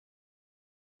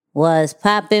Was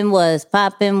poppin'. Welcome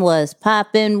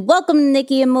to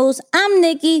Nicky and Moose. I'm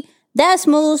Nicky. That's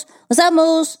Moose. What's up,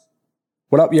 Moose?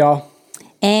 What up, y'all?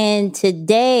 And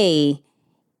today,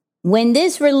 when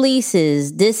this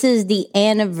releases, this is the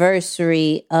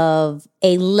anniversary of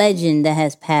a legend that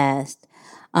has passed.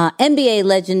 NBA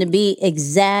legend, to be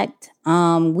exact.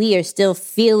 We are still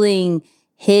feeling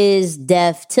his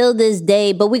death till this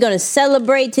day, but we're going to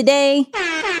celebrate today.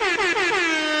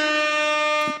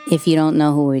 If you don't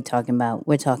know who we're talking about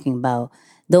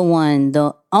the one,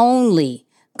 the only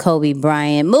Kobe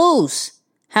Bryant. Moose,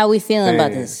 how we feeling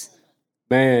about this?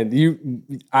 Man,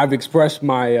 I've expressed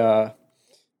my a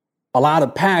lot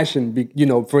of passion,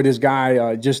 for this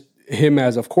guy. Just him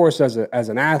as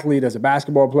an athlete, as a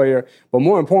basketball player, but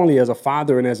more importantly, as a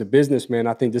father and as a businessman.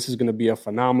 I think this is going to be a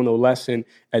phenomenal lesson,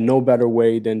 and no better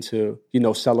way than to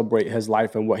celebrate his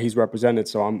life and what he's represented.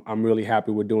 So I'm really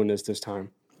happy we're doing this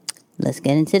time. Let's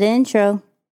get into the intro.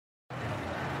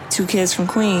 Two kids from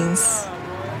Queens,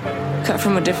 cut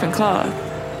from a different cloth.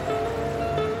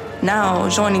 Now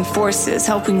joining forces,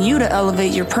 helping you to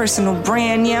elevate your personal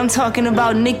brand. Yeah, I'm talking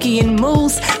about Nicky and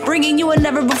Moose, bringing you a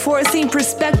never-before-seen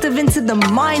perspective into the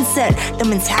mindset, the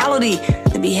mentality,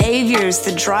 the behaviors,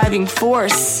 the driving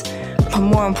force, but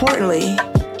more importantly,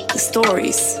 the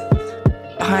stories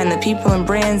behind the people and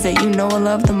brands that you know and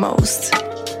love the most.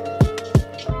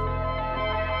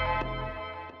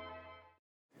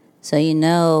 So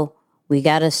we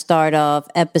got to start off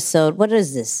episode, what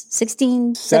is this,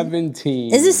 16?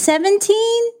 17. Is it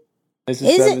 17? This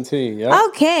is 17, yeah.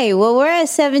 Okay, well, we're at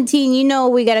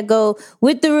 17. We got to go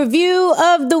with the review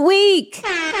of the week.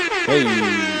 Hey.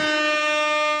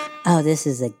 Oh, this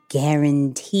is a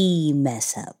guarantee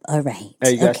mess up. All right.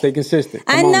 Hey, you got to stay consistent.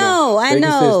 I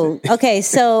know. Okay,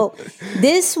 so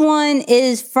this one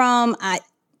is from,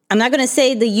 I'm not going to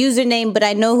say the username, but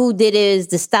I know who did it, is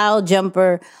the Style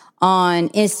Jumper on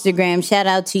Instagram. Shout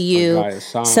out to you.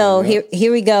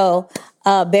 Here we go.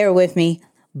 Bear with me.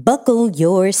 Buckle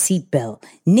your seatbelt.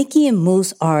 Nicky and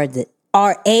Moose are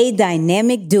a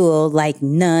dynamic duo like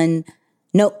none.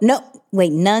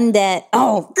 None that.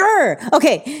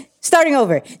 Okay, starting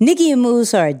over. Nicky and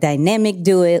Moose are a dynamic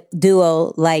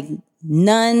duo like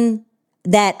none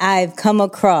that I've come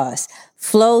across.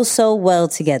 Flow so well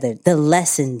together. The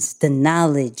lessons, the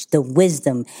knowledge, the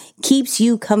wisdom keeps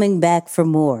you coming back for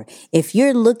more. If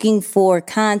you're looking for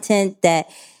content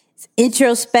that's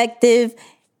introspective,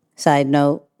 side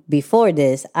note, before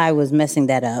this, I was messing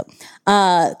that up,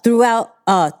 throughout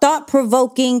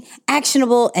thought-provoking,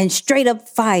 actionable, and straight-up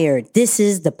fire, this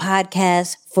is the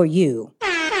podcast for you.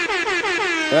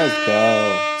 Let's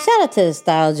go. Shout out to the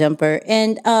Style Jumper.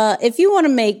 And if you want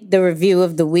to make the review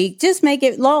of the week, just make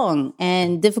it long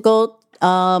and difficult.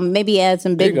 Maybe add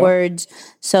some big words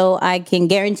so I can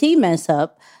guarantee mess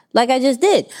up like I just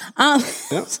did. Yep. I'm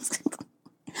going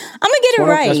to get it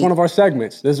right. That's one of our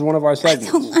segments. This is one of our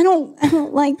segments. I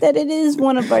don't like that it is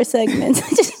one of our segments.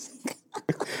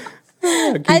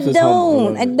 I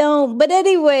don't. But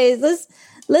anyways,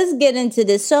 let's get into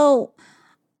this. So,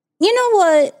 you know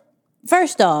what?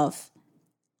 First off,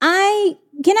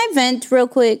 can I vent real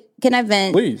quick? Can I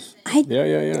vent? Please.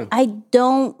 Yeah. I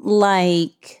don't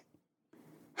like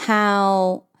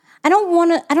how I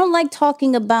don't like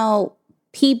talking about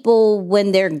people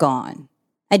when they're gone.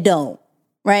 I don't,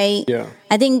 right? Yeah.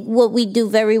 I think what we do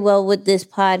very well with this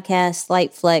podcast,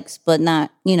 slight flex, but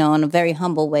not, in a very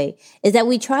humble way, is that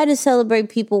we try to celebrate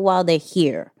people while they're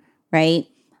here, right?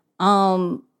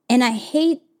 And I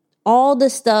hate all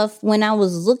the stuff when I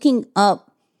was looking up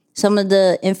some of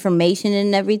the information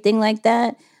and everything like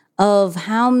that of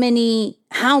how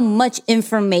much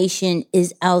information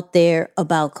is out there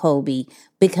about Kobe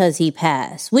because he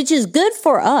passed, which is good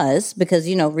for us because,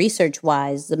 research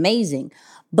wise, it's amazing.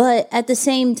 But at the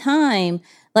same time,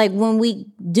 like when we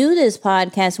do this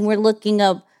podcast and we're looking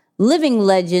up living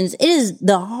legends, it is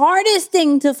the hardest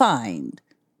thing to find.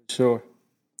 Sure.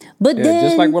 But then,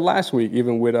 just like with last week,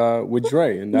 even with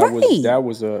Dre, and that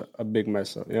was a big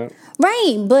mess up, yeah.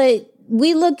 Right, but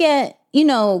we look at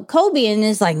Kobe, and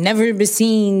it's like never been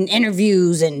seen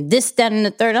interviews and this, that, and the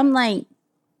third. I'm like,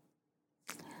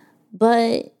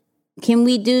 but can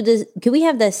we do this? Can we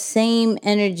have that same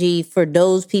energy for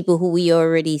those people who we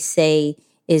already say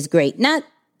is great? Not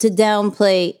to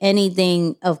downplay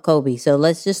anything of Kobe. So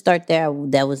let's just start there.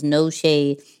 That was no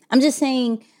shade. I'm just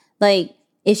saying, like,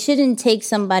 it shouldn't take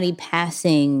somebody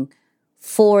passing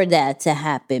for that to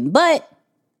happen. But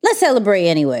let's celebrate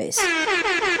anyways.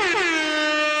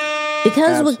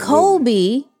 Because Absolutely. With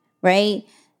Kobe, right,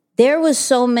 there was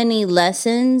so many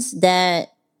lessons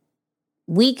that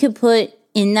we could put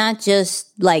in not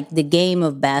just like the game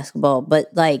of basketball, but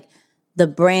like the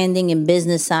branding and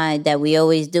business side that we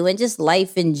always do, and just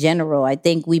life in general. I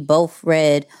think we both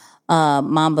read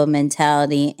Mamba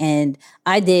Mentality, and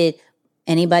I did.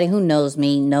 Anybody who knows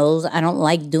me knows I don't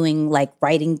like doing like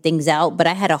writing things out, but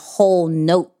I had a whole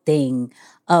note thing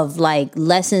of like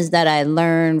lessons that I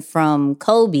learned from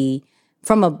Kobe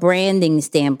from a branding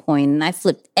standpoint. And I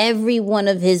flipped every one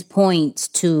of his points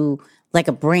to like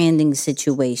a branding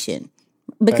situation,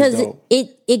 because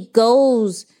it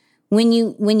goes when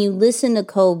you listen to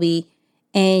Kobe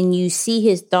and you see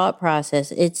his thought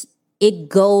process, it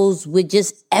goes with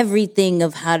just everything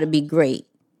of how to be great.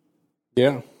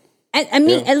 Yeah. I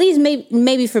mean, at least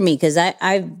maybe for me, because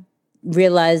I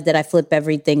realized that I flip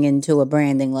everything into a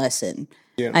branding lesson.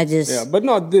 Yeah. But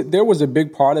no, there was a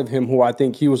big part of him who I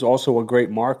think he was also a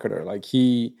great marketer. Like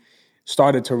he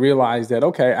started to realize that,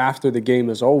 okay, after the game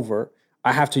is over,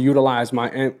 I have to utilize my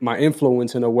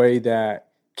influence in a way that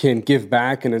can give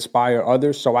back and inspire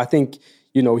others. So I think,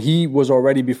 he was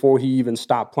already, before he even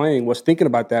stopped playing, was thinking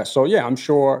about that. So yeah, I'm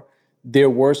sure there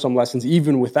were some lessons,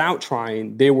 even without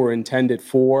trying, they were intended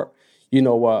for,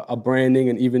 a branding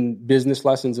and even business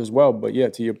lessons as well. But yeah,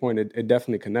 to your point, it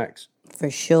definitely connects.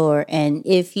 For sure. And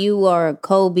if you are a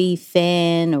Kobe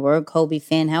fan or a Kobe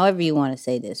fan, however you want to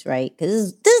say this, right?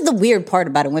 Because this is the weird part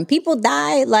about it. When people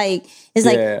die, like, it's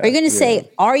like, are you going to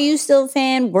say, are you still a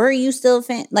fan? Were you still a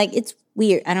fan? Like, it's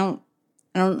weird. I don't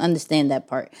understand that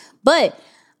part. But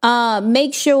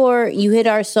make sure you hit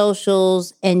our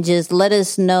socials and just let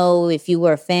us know if you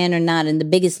were a fan or not. And the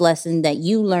biggest lesson that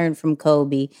you learned from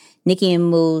Kobe, Nicky and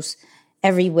Moose,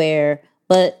 everywhere.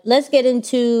 But let's get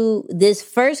into this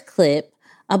first clip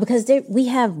because we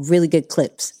have really good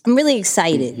clips. I'm really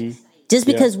excited just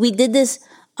because we did this.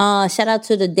 Shout out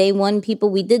to the Day One people.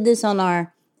 We did this on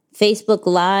our Facebook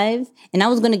Live, and I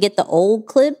was going to get the old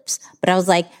clips, but I was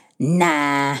like,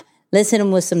 nah, let's hit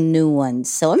them with some new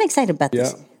ones. So I'm excited about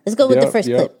this. Let's go with the first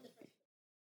clip.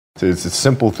 It's a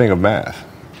simple thing of math.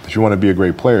 If you want to be a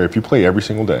great player, if you play every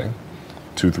single day,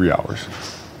 2-3 hours,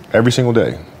 every single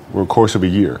day, over the course of a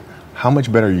year, how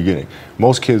much better are you getting?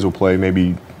 Most kids will play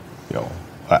maybe,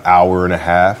 an hour and a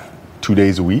half, 2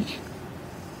 days a week.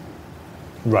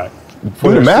 Right.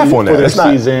 Do the math on that.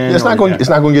 It's not going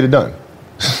to get it done.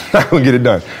 It's not going to get it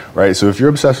done, right? So if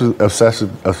you're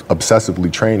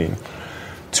obsessively training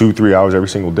 2-3 hours every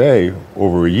single day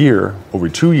over a year, over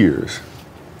 2 years.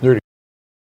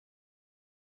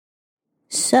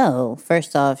 So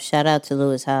first off, shout out to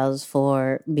Lewis Howes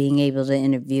for being able to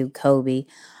interview Kobe.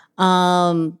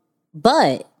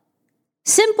 But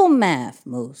simple math,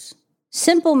 Moose.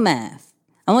 Simple math.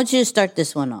 I want you to start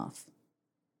this one off.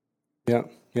 Yeah.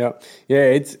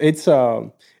 It's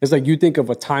like you think of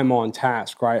a time on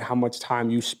task, right? How much time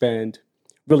you spend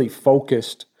really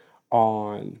focused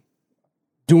on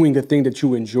doing the thing that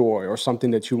you enjoy or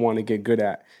something that you want to get good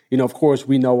at. Of course,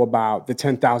 we know about the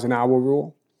 10,000 hour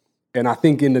rule. And I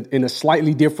think in a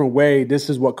slightly different way, this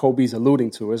is what Kobe's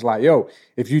alluding to. It's like,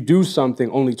 if you do something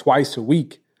only twice a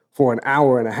week for an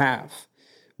hour and a half,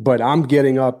 but I'm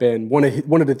getting up, and one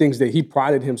of the things that he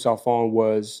prided himself on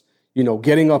was,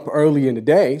 getting up early in the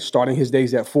day, starting his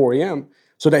days at 4 a.m.,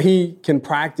 so that he can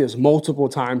practice multiple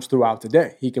times throughout the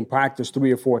day. He can practice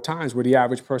 3 or 4 times, where the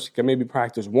average person can maybe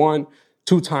practice 1-2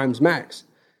 times max.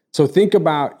 So think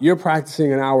about, you're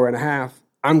practicing an hour and a half.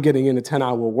 I'm getting in a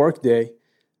 10-hour workday.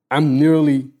 I'm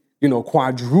nearly,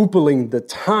 quadrupling the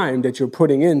time that you're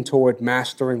putting in toward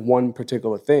mastering one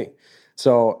particular thing.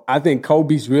 So I think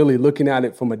Kobe's really looking at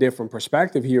it from a different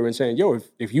perspective here and saying,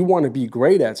 if you want to be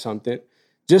great at something,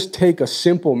 just take a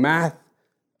simple math,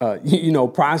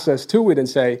 process to it and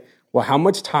say, well, how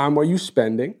much time are you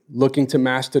spending looking to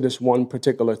master this one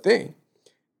particular thing?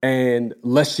 And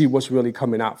let's see what's really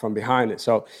coming out from behind it.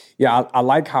 So, yeah, I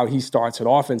like how he starts it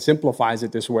off and simplifies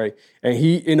it this way. And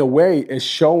he, in a way, is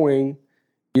showing,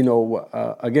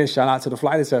 again, shout out to the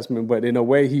flight assessment, but in a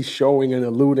way, he's showing and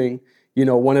alluding,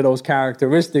 one of those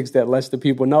characteristics that lets the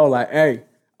people know, like, hey,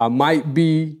 I might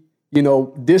be,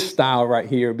 this style right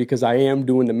here because I am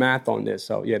doing the math on this.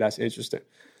 So, yeah, that's interesting.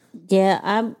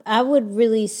 Yeah, I would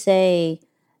really say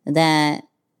that.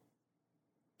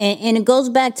 And it goes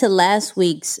back to last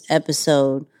week's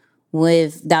episode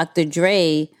with Dr.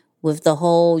 Dre, with the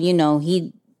whole,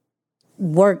 he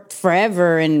worked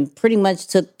forever and pretty much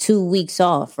took 2 weeks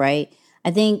off, right? I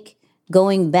think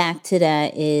going back to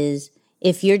that is,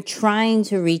 if you're trying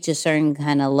to reach a certain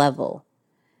kind of level,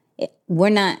 we're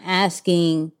not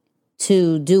asking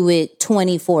to do it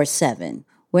 24/7.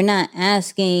 We're not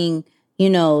asking,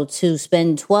 to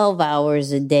spend 12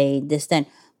 hours a day, this, then.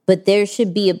 But there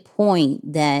should be a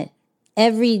point that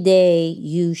every day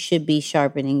you should be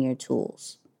sharpening your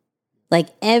tools. Like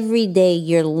every day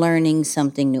you're learning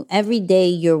something new. Every day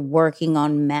you're working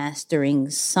on mastering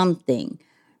something,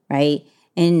 right?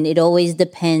 And it always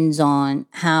depends on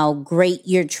how great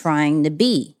you're trying to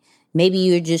be. Maybe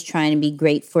you're just trying to be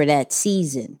great for that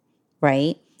season,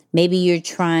 right? Maybe you're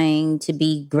trying to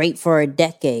be great for a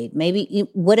decade. Maybe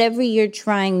whatever you're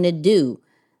trying to do,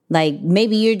 like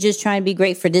maybe you're just trying to be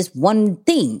great for this one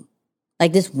thing,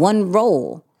 like this one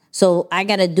role. So I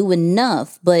got to do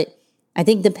enough. But I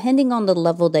think depending on the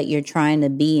level that you're trying to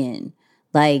be in,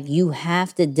 like you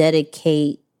have to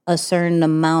dedicate a certain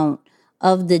amount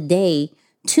of the day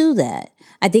to that.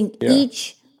 I think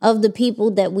each of the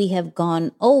people that we have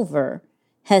gone over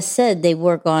has said they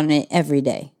work on it every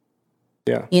day.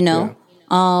 Yeah. You know?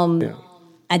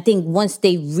 I think once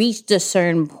they reached a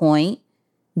certain point,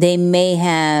 they may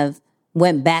have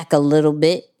went back a little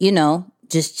bit, you know,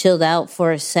 just chilled out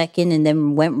for a second and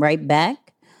then went right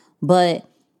back. But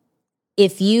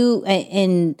if you,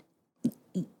 and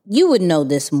you would know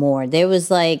this more, there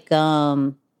was like,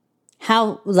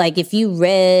 how, like, if you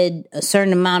read a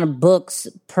certain amount of books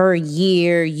per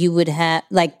year, you would have,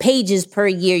 like, pages per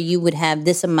year, you would have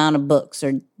this amount of books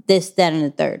or this, that, and the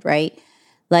third, right?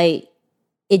 Like,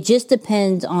 it just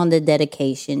depends on the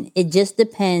dedication. It just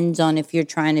depends on if you're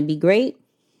trying to be great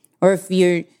or if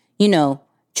you're, you know,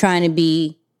 trying to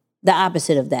be the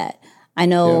opposite of that. I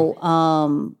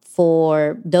know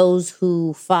for those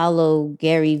who follow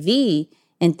Gary Vee,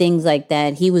 and things like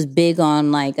that, he was big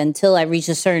on like, until I reached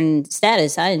a certain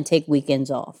status, I didn't take weekends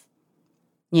off.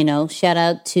 You know, shout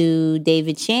out to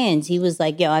David Shands. He was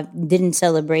like, yo, I didn't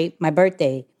celebrate my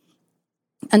birthday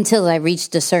until I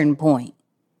reached a certain point.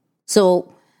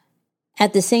 So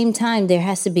at the same time, there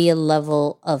has to be a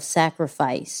level of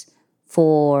sacrifice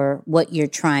for what you're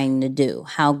trying to do,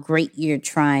 how great you're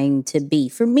trying to be.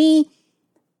 For me,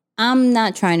 I'm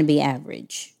not trying to be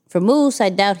average. For Moose, I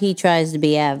doubt he tries to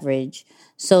be average.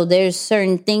 So there's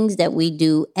certain things that we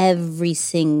do every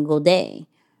single day,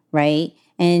 right?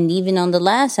 And even on the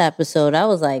last episode, I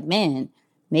was like, man,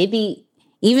 maybe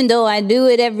even though I do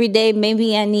it every day,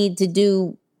 maybe I need to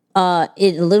do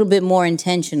it a little bit more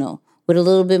intentional with a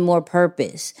little bit more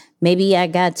purpose. Maybe I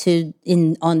got to,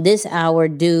 on this hour,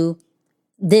 do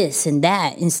this and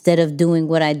that instead of doing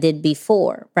what I did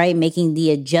before, right? Making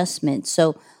the adjustments.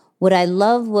 So what I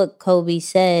love what Kobe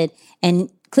said,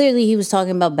 and clearly he was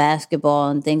talking about basketball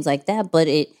and things like that, but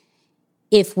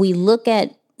if we look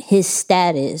at his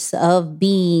status of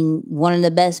being one of the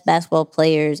best basketball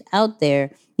players out there,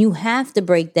 you have to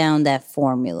break down that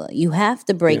formula. You have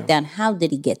to break down how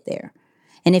did he get there.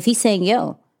 And if he's saying,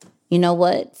 yo, you know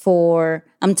what,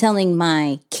 I'm telling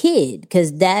my kid,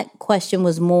 because that question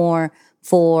was more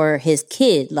for his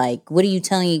kid, like, what are you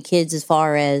telling your kids as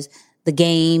far as the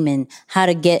game and how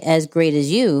to get as great as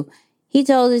you? He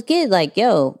told his kid, like,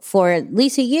 yo, for at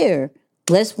least a year,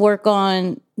 let's work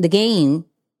on the game,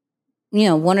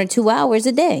 1 or 2 hours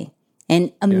a day.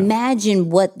 And imagine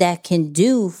what that can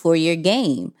do for your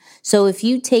game. So if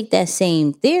you take that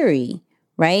same theory,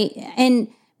 right, and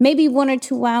maybe 1 or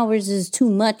 2 hours is too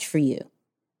much for you.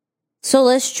 So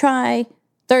let's try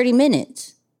 30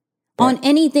 minutes on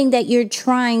anything that you're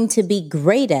trying to be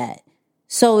great at.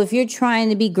 So if you're trying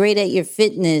to be great at your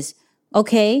fitness,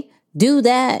 okay, do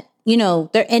that.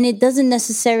 And it doesn't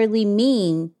necessarily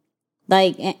mean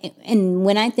like, and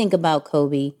when I think about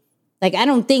Kobe, like, I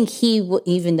don't think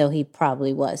even though he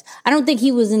probably was, I don't think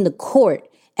he was in the court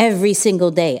every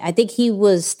single day. I think he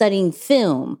was studying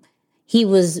film. He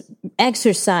was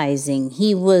exercising.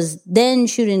 He was then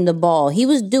shooting the ball.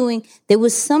 There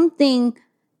was something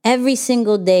every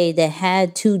single day that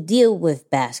had to deal with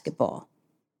basketball.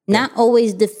 Not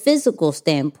always the physical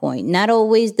standpoint, not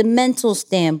always the mental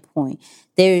standpoint.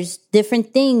 There's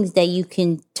different things that you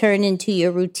can turn into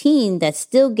your routine that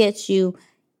still gets you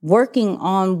working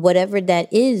on whatever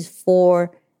that is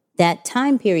for that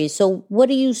time period. So what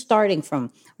are you starting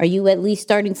from? Are you at least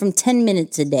starting from 10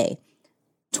 minutes a day?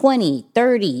 20,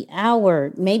 30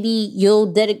 hour, maybe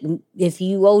you'll dedicate, if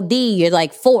you OD, you're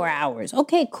like 4 hours.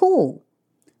 Okay, cool.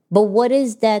 But what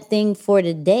is that thing for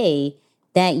the day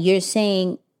that you're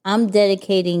saying, I'm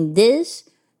dedicating this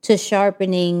to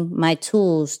sharpening my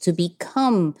tools to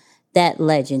become that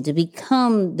legend, to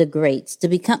become the greats, to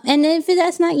become, and if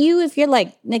that's not you, if you're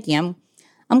like, Nicky, I'm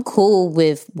cool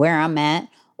with where I'm at,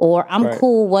 or I'm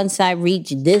cool once I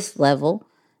reach this level,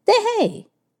 then hey,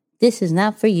 this is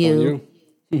not for you.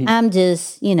 Mm-hmm. I'm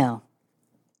just, it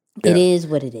is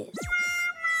what it is.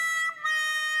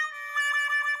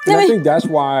 And I think that's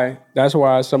why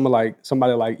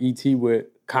somebody like E.T. would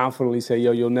confidently say,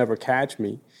 yo, you'll never catch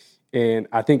me. And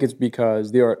I think it's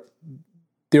because there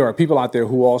are people out there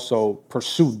who also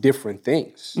pursue different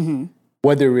things. Mm-hmm.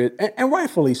 whether it, and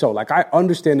rightfully so. Like, I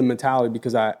understand the mentality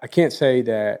because I can't say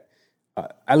that,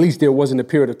 at least there wasn't a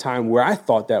period of time where I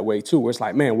thought that way too, where it's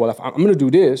like, man, well, if I'm going to do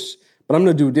this, but I'm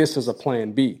going to do this as a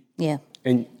plan B. Yeah.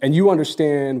 And you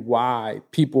understand why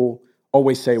people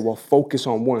always say, well, focus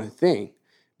on one thing.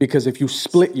 Because if you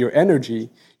split your energy,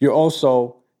 you're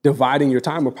also dividing your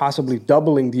time or possibly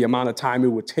doubling the amount of time it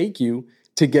would take you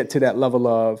to get to that level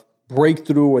of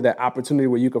breakthrough or that opportunity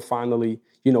where you could finally,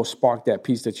 spark that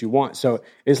piece that you want. So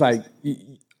it's like,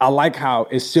 I like how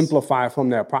it's simplified from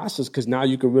that process, because now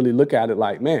you can really look at it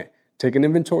like, man, take an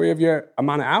inventory of your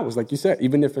amount of hours, like you said,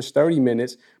 even if it's 30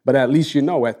 minutes, but at least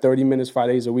at 30 minutes, 5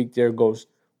 days a week, there goes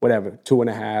whatever,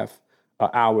 2.5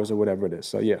 hours or whatever it is.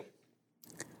 So, yeah.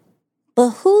 But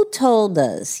who told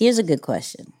us? Here's a good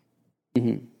question.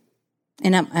 Mm-hmm.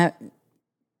 And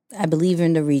I believe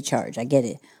in the recharge. I get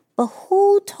it. But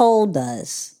who told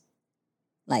us,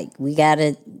 like, we got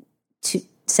it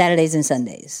Saturdays and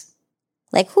Sundays?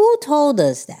 Like, who told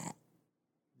us that?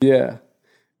 Yeah.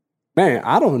 Man,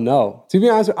 I don't know. To be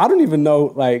honest, I don't even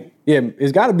know. Like, yeah,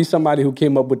 it's got to be somebody who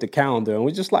came up with the calendar. And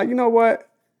we're just like, you know what?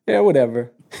 Yeah,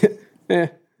 whatever. Yeah.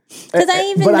 But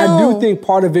I do think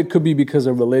part of it could be because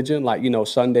of religion. Like,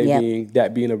 Sunday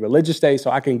being a religious day. So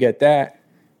I can get that.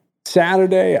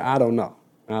 Saturday, I don't know.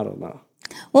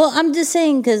 Well, I'm just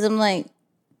saying, because I'm like,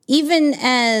 even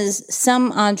as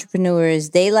some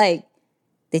entrepreneurs, they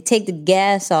take the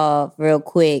gas off real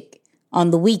quick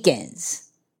on the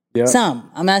weekends. Yep. Some.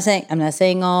 I'm not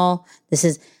saying all. This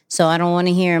is, so I don't want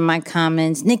to hear in my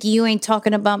comments, Nikki, you ain't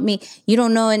talking about me. You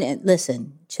don't know it.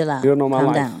 Listen, chill out. You don't know my Calm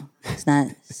life. down. It's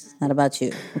not about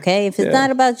you. Okay? If it's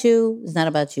not about you, it's not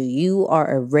about you. You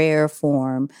are a rare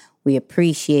form. We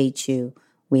appreciate you.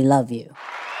 We love you.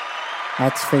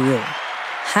 That's for you.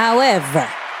 However,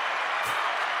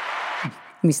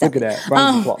 let me stop. Look at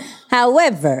that.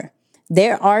 However,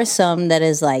 there are some that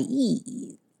is like,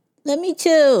 let me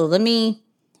chill.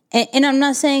 And I'm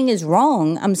not saying it's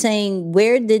wrong. I'm saying,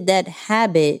 where did that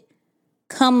habit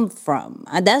come from?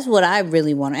 That's what I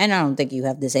really want. And I don't think you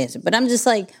have this answer, but I'm just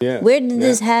like, where did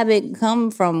this habit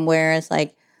come from? Where it's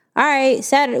like, all right,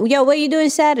 Saturday, yo, what are you doing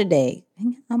Saturday?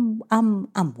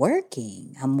 I'm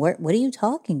working. What are you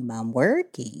talking about? I'm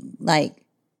working. Like,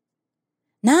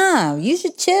 nah, you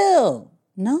should chill.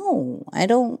 No, I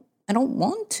don't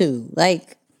want to.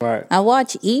 Like, right. I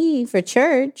watch E for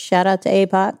church. Shout out to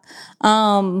APOC.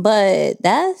 But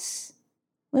that's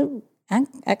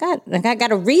I got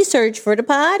to research for the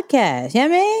podcast. You know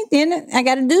what I mean? I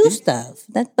got to do stuff.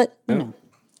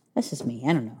 That's just me.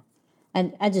 I don't know.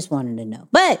 I just wanted to know.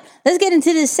 But let's get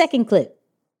into this second clip.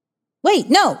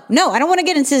 Wait, no, I don't want to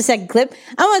get into the second clip.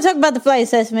 I want to talk about the flight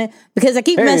assessment because I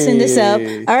keep messing this up.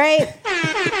 All right?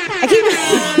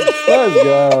 Let's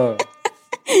go.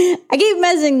 I keep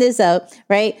messing this up,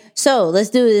 right? So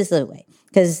let's do it this little way.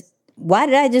 Because why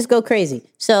did I just go crazy?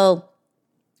 So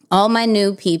all my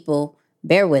new people,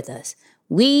 bear with us.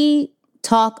 We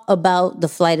talk about the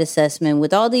flight assessment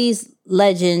with all these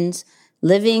legends,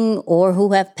 living or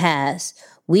who have passed.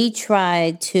 We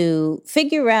try to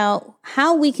figure out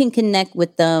how we can connect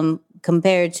with them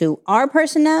compared to our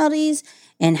personalities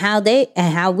and how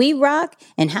we rock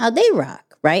and how they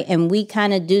rock, right? And we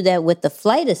kind of do that with the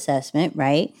flight assessment,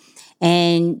 right?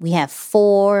 And we have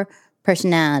 4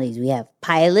 personalities. We have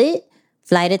pilot,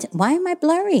 flight attendant. Why am I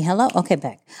blurry? Hello? Okay,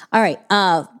 back. All right.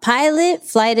 Pilot,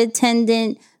 flight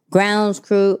attendant, grounds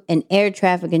crew, and air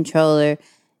traffic controller.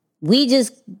 We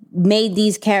just made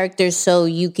these characters so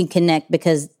you can connect,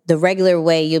 because the regular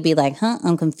way you'll be like,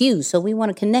 I'm confused. So we want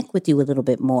to connect with you a little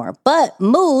bit more. But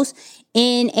Moose,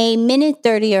 in a minute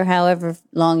 30 or however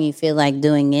long you feel like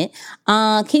doing it,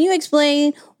 can you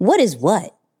explain what is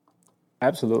what?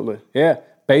 Absolutely. Yeah.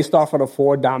 Based off of the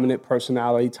 4 dominant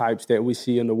personality types that we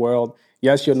see in the world,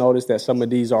 yes, you'll notice that some of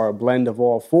these are a blend of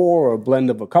all 4 or a blend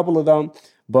of a couple of them.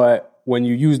 But when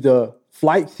you use the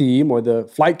flight theme or the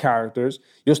flight characters,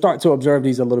 you'll start to observe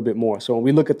these a little bit more. So when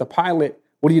we look at the pilot,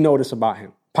 what do you notice about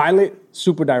him? Pilot,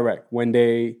 super direct. When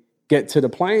they get to the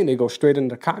plane, they go straight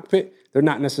into the cockpit. They're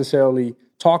not necessarily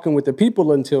talking with the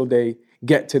people until they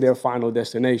get to their final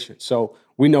destination. So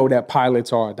we know that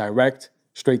pilots are direct,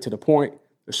 straight to the point.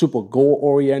 They're super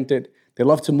goal-oriented. They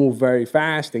love to move very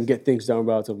fast and get things done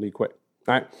relatively quick,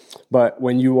 right? But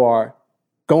when you are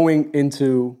going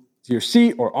into your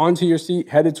seat or onto your seat,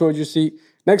 headed towards your seat,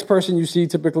 next person you see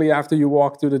typically after you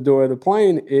walk through the door of the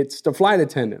plane, it's the flight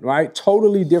attendant, right?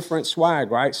 Totally different swag,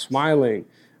 right? Smiling,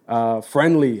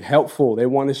 friendly, helpful. They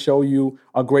want to show you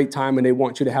a great time and they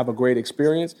want you to have a great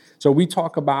experience. So we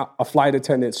talk about a flight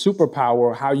attendant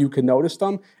superpower, how you can notice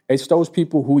them. It's those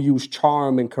people who use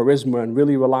charm and charisma and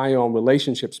really rely on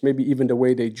relationships, maybe even the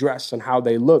way they dress and how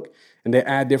they look, and they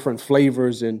add different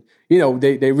flavors. And,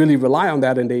 they really rely on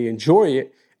that and they enjoy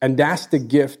it. And that's the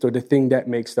gift or the thing that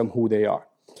makes them who they are.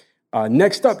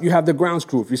 Next up, you have the grounds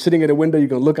crew. If you're sitting at a window, you're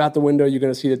going to look out the window. You're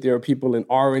going to see that there are people in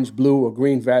orange, blue, or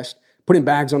green vest putting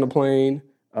bags on the plane,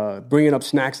 bringing up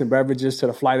snacks and beverages to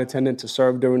the flight attendant to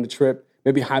serve during the trip,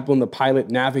 maybe helping the pilot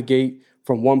navigate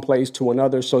from one place to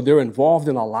another. So they're involved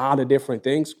in a lot of different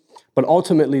things, but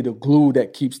ultimately the glue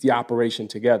that keeps the operation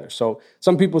together. So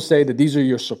some people say that these are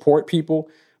your support people,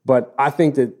 but I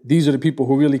think that these are the people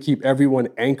who really keep everyone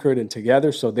anchored and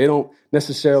together. So they don't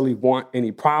necessarily want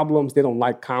any problems. They don't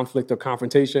like conflict or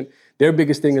confrontation. Their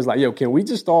biggest thing is like, yo, can we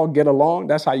just all get along?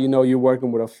 That's how you know you're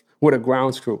working with a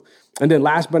grounds crew. And then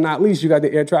last but not least, you got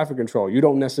the air traffic control. You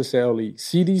don't necessarily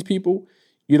see these people.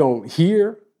 You don't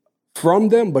hear from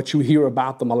them, but you hear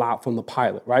about them a lot from the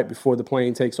pilot, right? Before the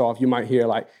plane takes off, you might hear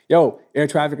like, yo, air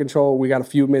traffic control, we got a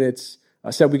few minutes.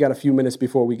 We got a few minutes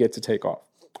before we get to take off.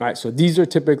 All right, so these are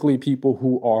typically people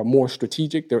who are more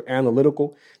strategic. They're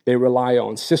analytical. They rely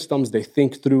on systems. They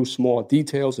think through small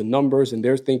details and numbers, and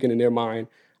they're thinking in their mind,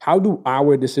 how do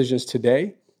our decisions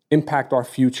today impact our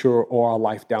future or our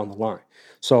life down the line?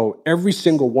 So every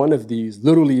single one of these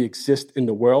literally exists in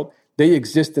the world. They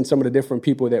exist in some of the different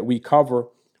people that we cover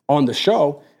on the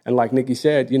show. And like Nicky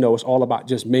said, it's all about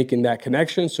just making that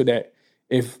connection so that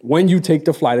when you take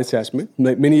the flight assessment,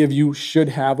 many of you should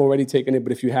have already taken it,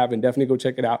 but if you haven't, definitely go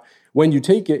check it out. When you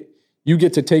take it, you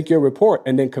get to take your report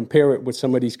and then compare it with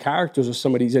some of these characters or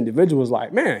some of these individuals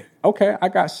like, man, okay, I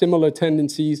got similar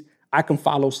tendencies. I can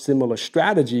follow similar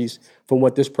strategies from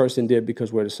what this person did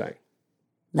because we're the same.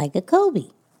 Like a Kobe.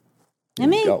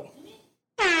 Go.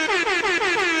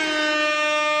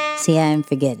 See, I didn't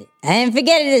forget it.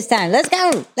 This time. Let's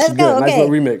go. Let's go. Okay. Nice little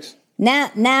remix.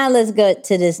 Now let's go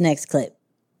to this next clip.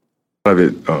 A lot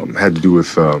of it had to do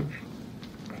with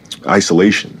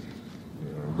isolation.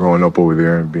 Growing up over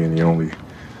there and being the only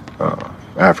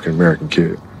African-American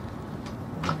kid.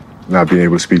 Not being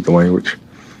able to speak the language,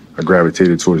 I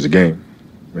gravitated towards the game.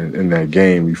 And in that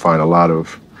game, you find a lot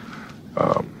of,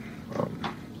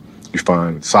 you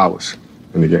find solace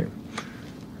in the game.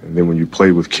 And then when you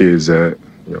play with kids that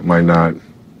might not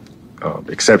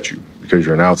accept you because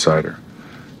you're an outsider,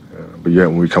 but yet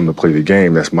when we come to play the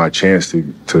game, that's my chance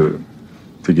to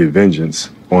get vengeance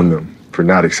on them for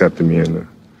not accepting me in the.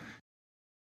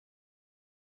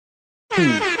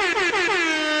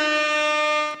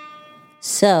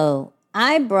 So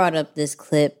I brought up this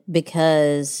clip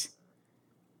because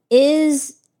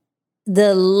is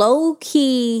the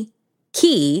low-key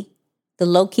key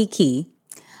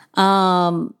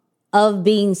of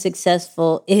being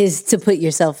successful is to put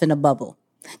yourself in a bubble.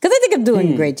 Because I think I'm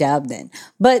doing a great job then.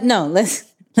 But no, let's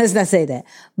not say that.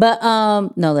 But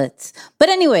no, let's. But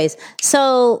anyways,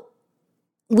 so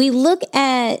we look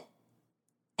at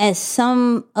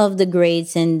some of the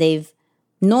greats and they've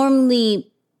normally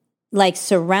like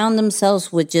surround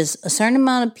themselves with just a certain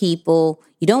amount of people.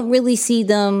 You don't really see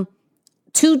them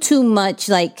too much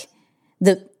like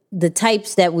the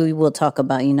types that we will talk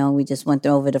about. We just went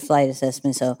over the flight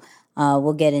assessment, so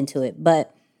we'll get into it.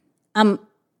 But I'm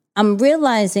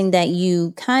realizing that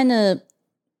you kind of,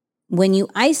 when you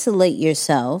isolate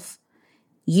yourself,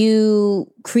 you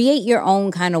create your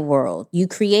own kind of world. You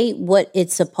create what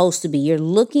it's supposed to be. You're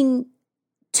looking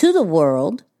to the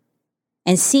world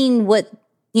and seeing what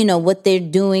they're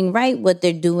doing right, what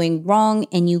they're doing wrong,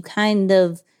 and you kind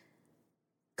of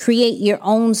create your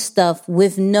own stuff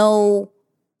with no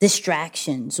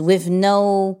distractions, with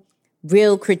no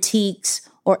real critiques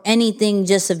or anything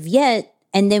just of yet.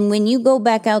 And then when you go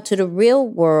back out to the real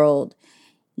world,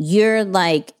 you're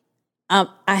like, I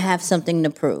have something to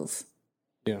prove.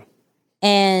 Yeah.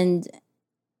 And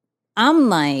I'm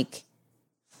like,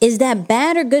 is that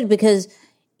bad or good? Because,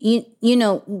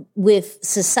 with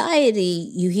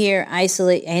society, you hear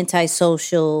isolate,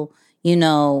 antisocial,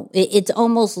 it's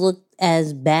almost looked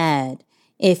as bad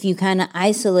if you kind of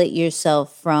isolate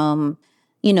yourself from,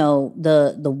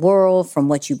 the world, from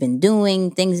what you've been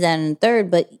doing, things that and third.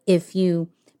 But if you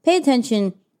pay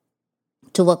attention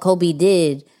to what Kobe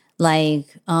did, like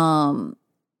when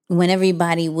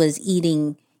everybody was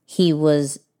eating, he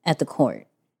was at the court,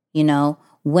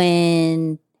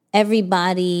 when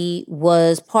everybody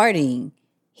was partying,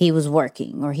 he was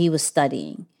working or he was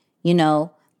studying,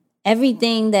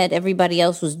 everything that everybody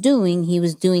else was doing, he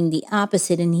was doing the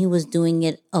opposite and he was doing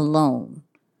it alone,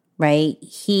 right?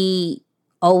 He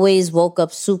always woke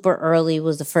up super early,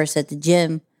 was the first at the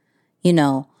gym, you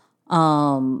know.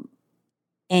 And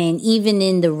even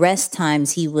in the rest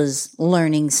times, he was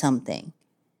learning something.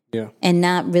 Yeah. And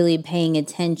not really paying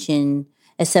attention,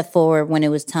 except for when it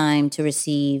was time to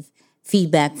receive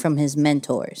feedback from his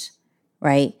mentors,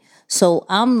 right? So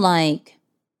I'm like,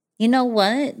 you know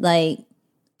what? Like,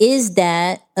 is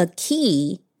that a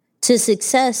key to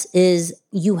success? Is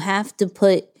you have to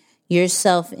put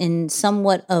yourself in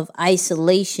somewhat of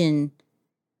isolation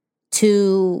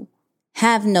to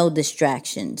have no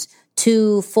distractions,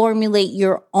 to formulate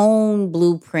your own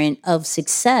blueprint of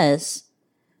success.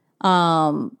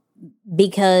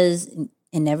 Because,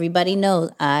 and everybody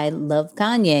knows I love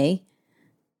Kanye,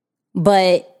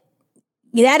 but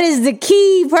that is the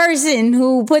key person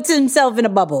who puts himself in a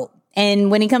bubble. And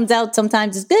when he comes out,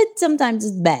 sometimes it's good, sometimes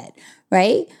it's bad,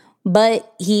 right?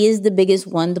 But he is the biggest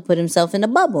one to put himself in a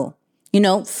bubble. You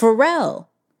know, Pharrell,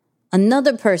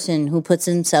 another person who puts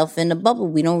himself in a bubble.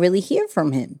 We don't really hear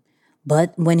from him.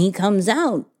 But when he comes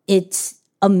out, it's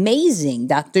amazing.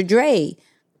 Dr. Dre,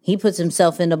 he puts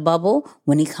himself in a bubble.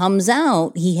 When he comes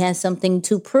out, he has something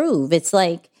to prove. It's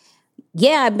like,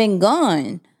 yeah, I've been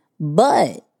gone,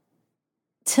 but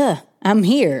I'm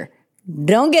here.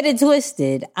 Don't get it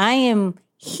twisted. I am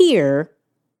here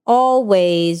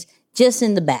always, just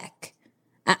in the back.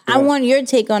 I want your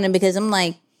take on it, because I'm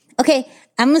like, okay,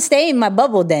 I'm going to stay in my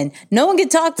bubble then. No one can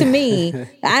talk to me.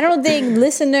 I don't think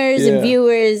listeners and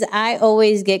viewers, I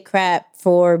always get crap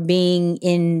for being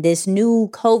in this new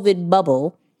COVID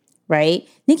bubble, right?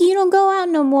 Nikki, you don't go out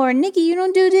no more. Nikki, you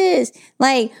don't do this.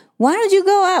 Like, why don't you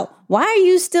go out? Why are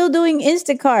you still doing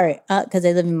Instacart? Because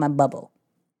I live in my bubble.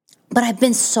 But I've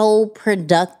been so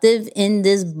productive in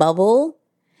this bubble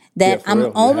that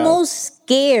I'm almost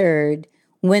scared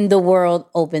when the world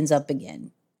opens up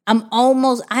again.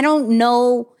 I don't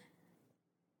know.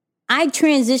 I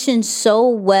transitioned so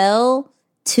well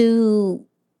to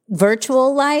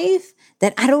virtual life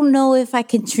that I don't know if I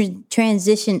can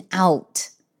transition out.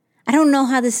 I don't know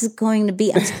how this is going to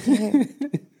be. I'm scared.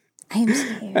 I am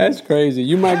scared. That's crazy.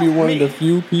 You might be one of the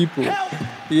few people.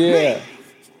 Yeah.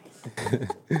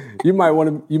 You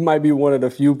might be one of the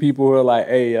few people who are like,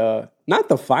 hey, not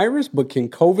the virus, but can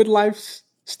COVID life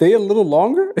stay a little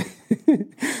longer?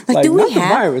 Like, do we not the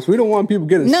virus. We don't want people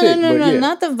getting sick. No,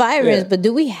 not the virus, but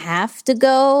do we have to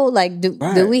go? Like,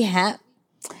 do we have?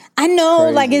 I know,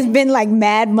 crazy. Like, it's been like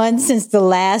mad months since the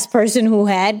last person who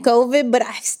had COVID, but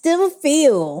I still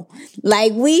feel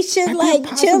like we should like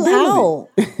chill out.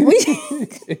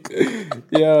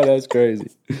 Yo, that's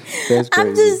crazy. That's crazy.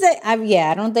 I'm just saying,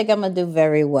 I don't think I'm gonna do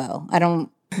very well. I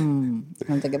don't think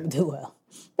I'm gonna do well.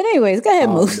 But anyways, go ahead,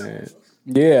 Moose. Man.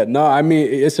 Yeah, no, I mean,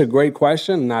 it's a great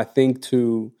question. And I think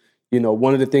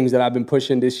one of the things that I've been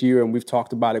pushing this year, and we've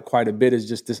talked about it quite a bit, is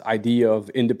just this idea of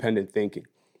independent thinking.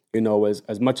 You know,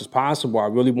 as much as possible, I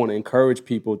really want to encourage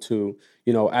people to,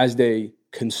 as they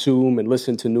consume and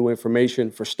listen to new information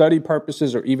for study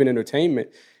purposes or even entertainment,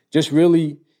 just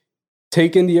really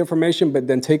take in the information, but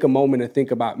then take a moment and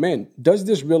think about, man, does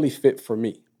this really fit for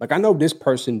me? Like, I know this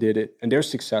person did it and they're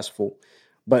successful,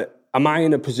 but am I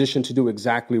in a position to do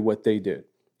exactly what they did?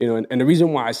 And the reason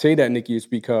why I say that, Nikki, is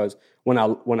because when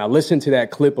I listen to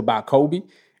that clip about Kobe,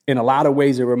 in a lot of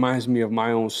ways, it reminds me of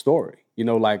my own story.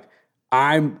 Like,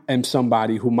 I am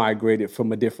somebody who migrated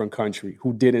from a different country,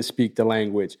 who didn't speak the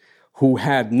language, who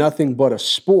had nothing but a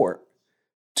sport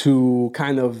to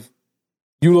kind of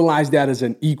utilize that as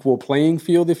an equal playing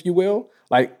field, if you will.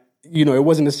 Like, it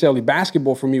wasn't necessarily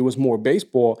basketball for me, it was more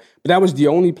baseball, but that was the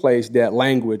only place that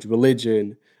language,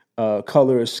 religion,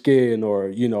 color of skin,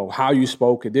 or, how you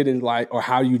spoke, it didn't like, or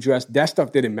how you dressed, that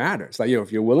stuff didn't matter. It's like,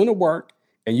 if you're willing to work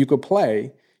and you could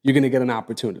play, you're going to get an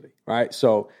opportunity, right?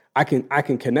 So I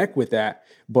can connect with that,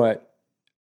 but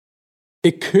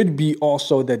it could be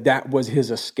also that was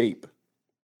his escape.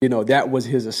 That was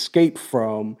his escape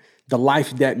from the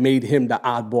life that made him the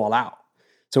oddball out.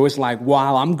 So it's like,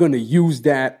 while I'm going to use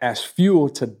that as fuel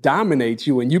to dominate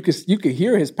you, and you could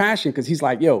hear his passion, because he's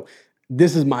like, yo,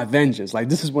 this is my vengeance. Like,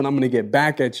 this is when I'm going to get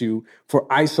back at you for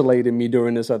isolating me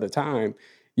during this other time.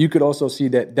 You could also see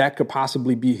that could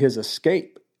possibly be his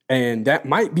escape. And that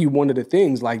might be one of the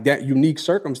things, like that unique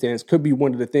circumstance could be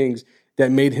one of the things that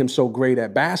made him so great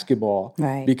at basketball,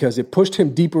 right? Because it pushed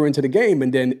him deeper into the game.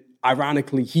 And then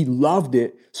ironically, he loved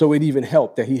it. So it even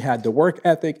helped that he had the work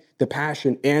ethic, the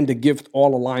passion, and the gift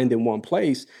all aligned in one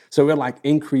place. So it like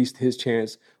increased his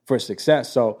chance for success.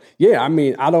 So yeah, I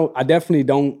mean, I definitely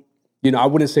don't, I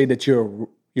wouldn't say that you're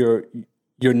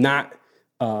not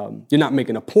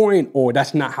making a point, or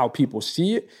that's not how people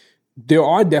see it. There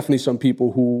are definitely some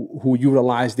people who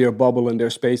utilize their bubble and their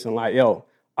space and like, yo,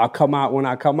 I'll come out when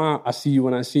I come out. I see you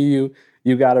when I see you.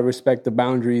 You got to respect the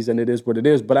boundaries, and it is what it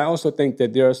is. But I also think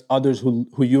that there's others who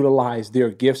utilize their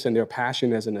gifts and their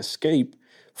passion as an escape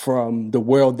from the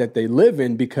world that they live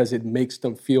in because it makes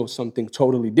them feel something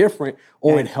totally different,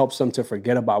 or it helps them to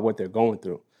forget about what they're going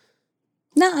through.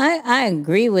 No, I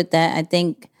agree with that. I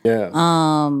think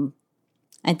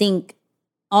I think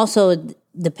also it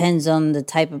depends on the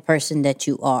type of person that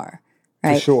you are.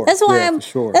 Right. For sure. That's why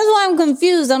That's why I'm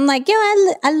confused. I'm like, yo,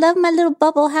 I love my little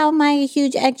bubble. How am I a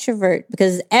huge extrovert?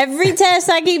 Because every test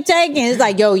I keep taking is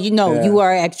like, yo, you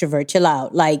are an extrovert. Chill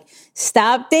out. Like,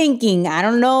 stop thinking. I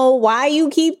don't know why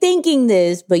you keep thinking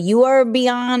this, but you are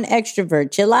beyond extrovert.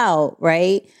 Chill out,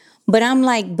 right? But I'm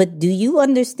like, but do you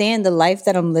understand the life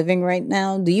that I'm living right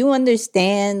now? Do you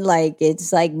understand, like,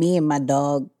 it's like me and my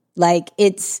dog? Like,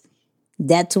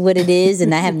 that's what it is,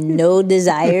 and I have no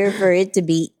desire for it to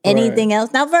be anything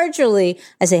else. Now, virtually,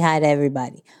 I say hi to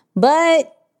everybody.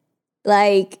 But,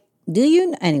 like, do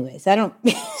you? Anyways, I don't.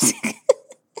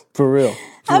 For real.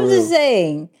 I'm just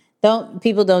saying,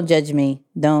 people don't judge me.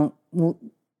 We're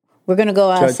going to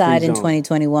go outside in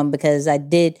 2021 because I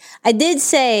did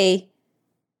say,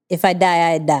 if I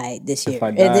die, I die this year. If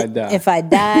I die, I die. If I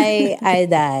die, I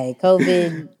die.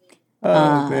 COVID,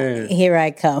 man. here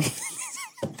I come.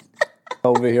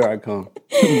 Over here I come.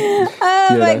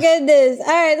 My goodness. All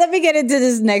right, let me get into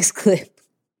this next clip.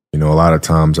 You know, a lot of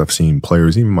times I've seen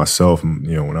players, even myself,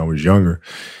 you know, when I was younger,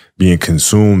 being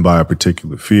consumed by a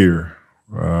particular fear.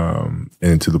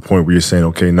 And to the point where you're saying,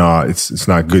 okay, it's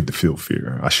not good to feel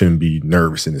fear. I shouldn't be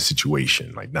nervous in a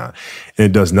situation like that. And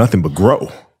it does nothing but grow.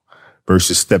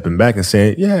 Versus stepping back and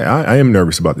saying, yeah, I am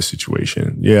nervous about the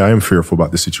situation. Yeah, I am fearful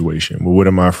about the situation. Well, what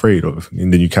am I afraid of?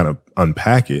 And then you kind of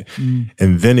unpack it.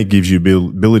 And then it gives you the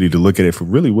ability to look at it for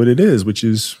really what it is, which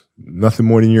is nothing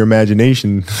more than your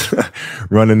imagination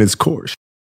running its course.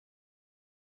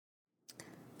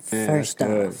 First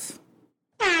off,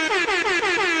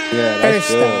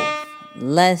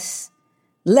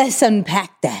 let's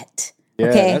unpack that. Yeah,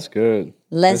 okay? That's good.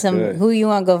 Who you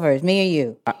want to go first, me or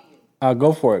you?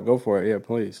 Go for it. Go for it. Yeah,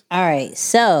 please. All right.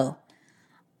 So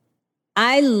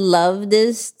I love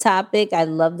this topic. I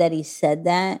love that he said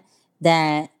that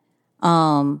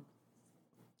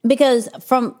because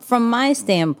from my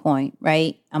standpoint,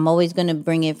 right, I'm always going to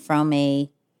bring it from a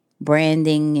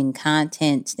branding and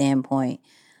content standpoint.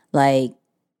 Like,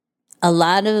 a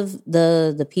lot of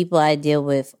the people I deal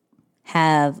with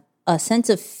have a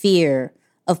sense of fear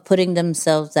of putting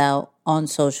themselves out on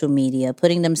social media,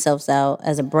 putting themselves out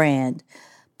as a brand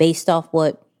based off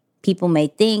what people may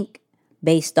think,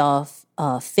 based off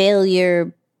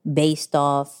failure, based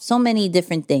off so many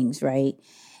different things, right?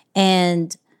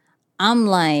 And I'm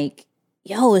like,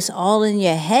 yo, it's all in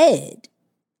your head.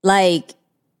 Like,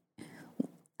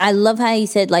 I love how he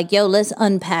said, like, yo, let's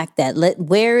unpack that.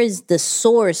 Where is the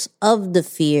source of the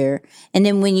fear? And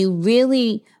then when you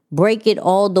really break it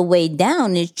all the way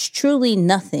down, it's truly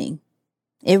nothing.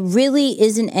 It really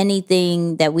isn't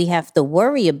anything that we have to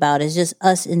worry about. It's just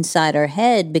us inside our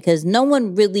head because no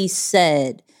one really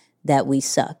said that we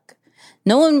suck.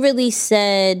 No one really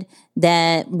said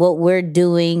that what we're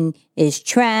doing is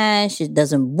trash, it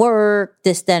doesn't work,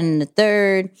 this, that, and the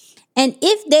third. And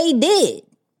if they did,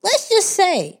 let's just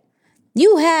say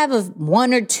you have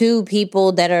one or two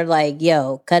people that are like,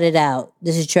 yo, cut it out.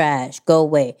 This is trash. Go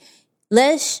away.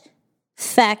 Let's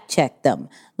fact check them.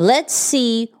 Let's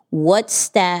see what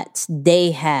stats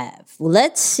they have.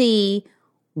 Let's see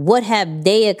what have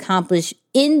they accomplished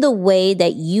in the way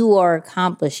that you are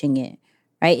accomplishing it,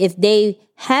 right? If they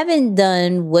haven't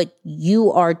done what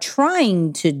you are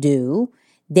trying to do,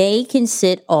 they can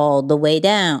sit all the way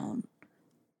down.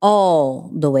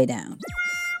 All the way down.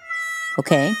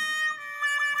 Okay?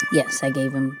 Yes, I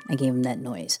gave him that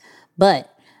noise.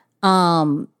 But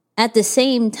at the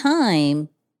same time,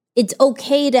 it's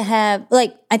okay to have,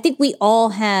 like, I think we all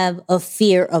have a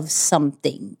fear of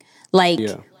something. Like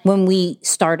when we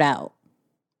start out,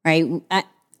 right?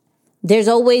 There's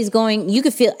always you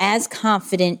could feel as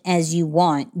confident as you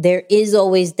want. There is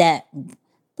always that,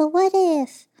 but what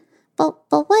if? But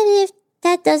what if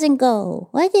that doesn't go?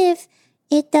 What if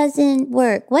it doesn't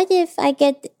work? What if I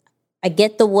get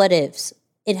the what ifs?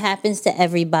 It happens to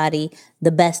everybody,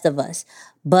 the best of us.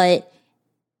 But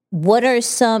what are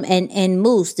some, and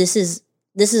Moose, this is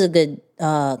a good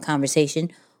conversation.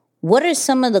 What are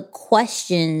some of the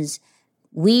questions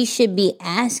we should be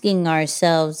asking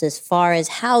ourselves as far as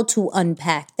how to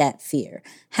unpack that fear?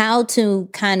 How to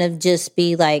kind of just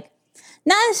be like,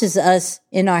 nah, it's just us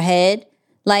in our head.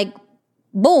 Like,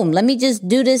 boom, let me just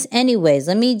do this anyways.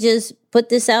 Let me just put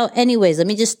this out anyways. Let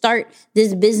me just start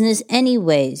this business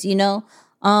anyways, you know?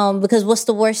 Because what's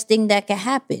the worst thing that could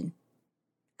happen?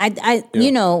 I'm,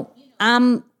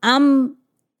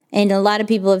 and a lot of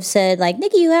people have said, like,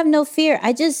 Nikki, you have no fear.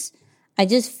 I just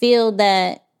feel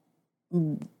that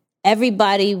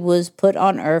everybody was put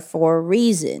on earth for a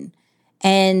reason.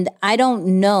 And I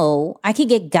don't know, I could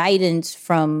get guidance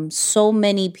from so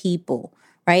many people,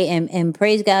 right? And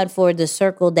praise God for the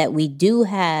circle that we do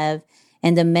have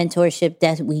and the mentorship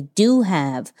that we do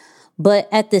have. But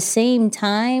at the same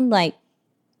time, like,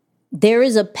 there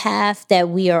is a path that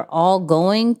we are all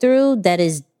going through that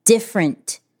is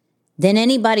different than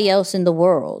anybody else in the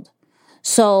world.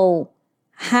 So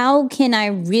how can I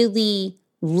really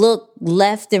look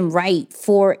left and right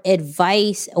for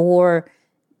advice or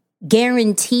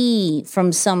guarantee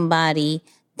from somebody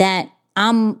that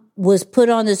was put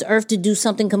on this earth to do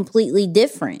something completely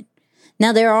different?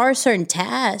 Now, there are certain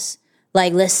tasks,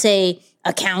 like, let's say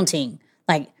accounting,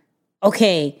 like,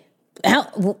 okay,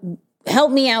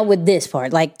 help me out with this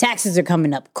part. Like, taxes are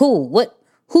coming up. Cool.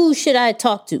 Who should I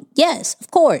talk to? Yes,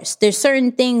 of course. There's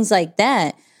certain things like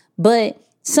that, but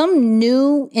some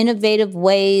new innovative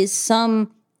ways,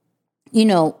 some,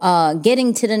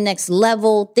 getting to the next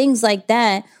level, things like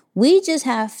that. We just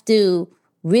have to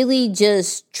really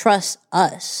just trust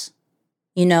us,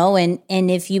 and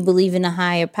if you believe in a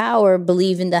higher power,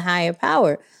 believe in the higher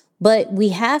power. But we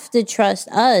have to trust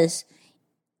us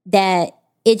that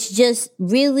it's just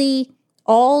really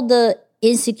all the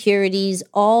insecurities,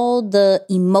 all the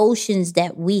emotions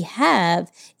that we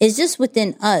have is just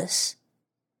within us.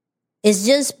 It's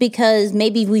just because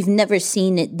maybe we've never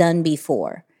seen it done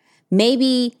before.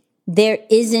 Maybe there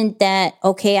isn't that,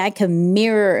 okay, I can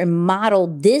mirror and model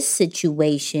this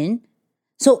situation,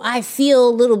 so I feel a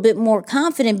little bit more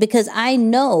confident because I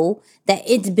know that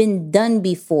it's been done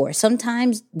before.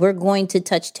 Sometimes we're going to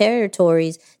touch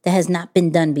territories that has not been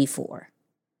done before,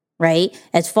 right?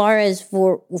 As far as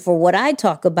for what I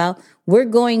talk about, we're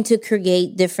going to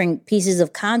create different pieces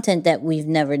of content that we've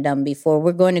never done before.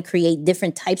 We're going to create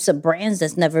different types of brands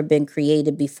that's never been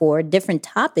created before, different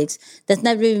topics that's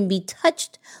never even been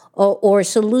touched, or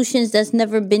solutions that's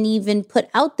never been even put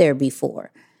out there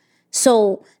before.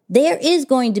 So there is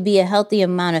going to be a healthy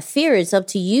amount of fear. It's up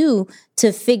to you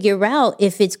to figure out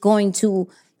if it's going to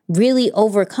really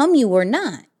overcome you or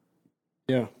not.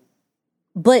 Yeah.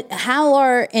 But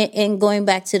and going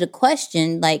back to the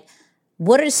question, like,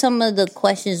 what are some of the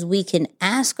questions we can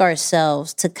ask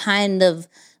ourselves to kind of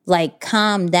like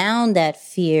calm down that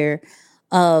fear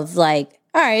of like,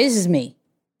 all right, this is me.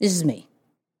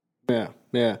 Yeah.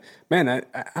 Yeah, man, and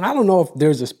I don't know if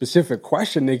there's a specific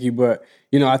question, Nikki, but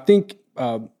I think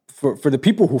for the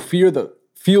people who feel the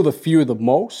fear the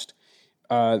most,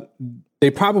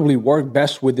 they probably work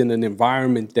best within an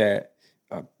environment that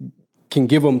can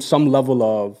give them some level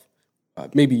of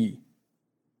maybe,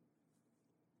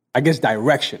 I guess,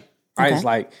 direction. Right? Okay. It's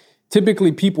like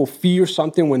typically people fear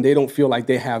something when they don't feel like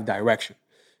they have direction.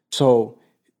 So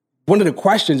one of the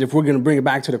questions, if we're going to bring it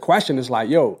back to the question, is like,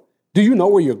 yo, do you know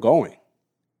where you're going?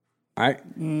 Right?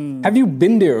 Have you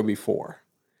been there before?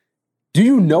 Do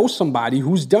you know somebody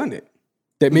who's done it?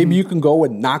 That maybe you can go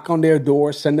and knock on their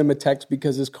door, send them a text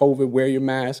because it's COVID, wear your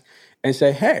mask, and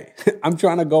say, hey, I'm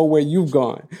trying to go where you've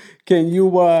gone. Can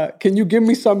you give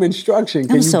me some instruction?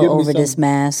 I'm so over this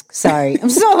mask. Sorry. I'm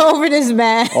so over this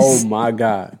mask. Oh my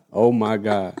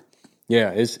God.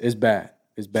 Yeah, it's bad.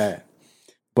 It's bad.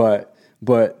 But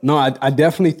no, I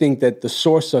definitely think that the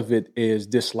source of it is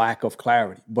this lack of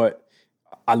clarity. But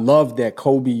I love that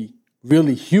Kobe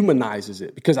really humanizes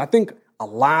it, because I think a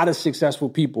lot of successful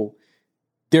people,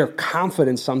 their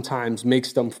confidence sometimes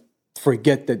makes them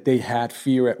forget that they had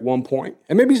fear at one point.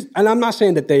 And I'm not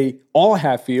saying that they all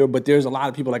have fear, but there's a lot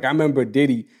of people. Like, I remember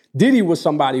Diddy. Diddy was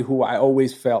somebody who I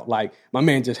always felt like my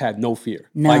man just had no fear.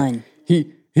 None. Like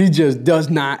he just does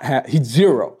not have, he's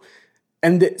zero.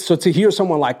 And so to hear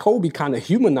someone like Kobe kind of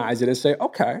humanize it and say,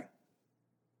 okay,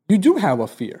 you do have a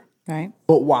fear. Right.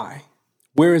 But why?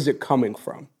 Where is it coming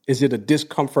from? Is it a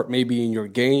discomfort maybe in your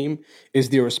game? Is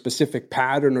there a specific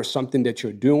pattern or something that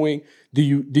you're doing? Do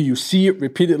you see it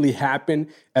repeatedly happen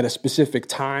at a specific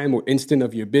time or instant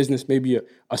of your business, maybe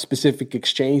a specific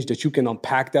exchange that you can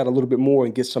unpack that a little bit more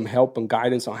and get some help and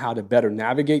guidance on how to better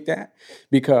navigate that?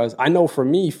 Because I know for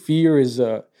me, fear is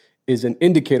an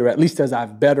indicator, at least as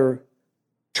I've better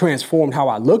transformed how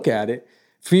I look at it.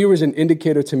 Fear is an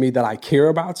indicator to me that I care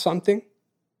about something.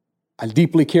 I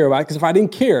deeply care about it, because if I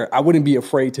didn't care, I wouldn't be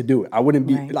afraid to do it. I wouldn't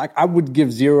be I would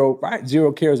give zero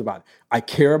cares about it. I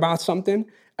care about something,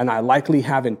 and I likely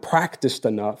haven't practiced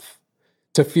enough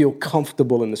to feel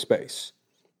comfortable in the space.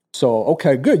 So,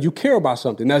 okay, good. You care about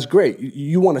something. That's great.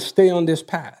 You want to stay on this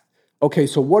path. Okay,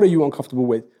 so what are you uncomfortable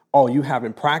with? oh, you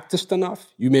haven't practiced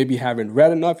enough. You maybe haven't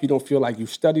read enough. You don't feel like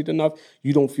you've studied enough.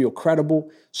 You don't feel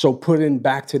credible. So put in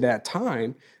back to that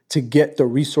time to get the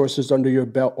resources under your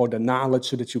belt or the knowledge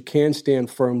so that you can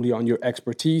stand firmly on your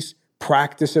expertise,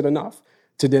 practice it enough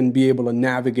to then be able to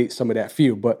navigate some of that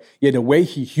fear. But yeah, the way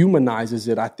he humanizes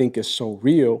it, I think is so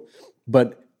real.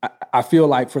 But I feel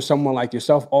like for someone like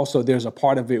yourself, also, there's a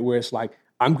part of it where it's like,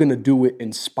 I'm going to do it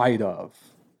in spite of.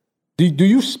 Do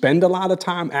you spend a lot of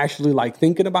time actually like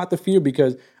thinking about the fear?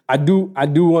 Because I do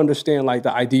understand like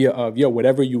the idea of,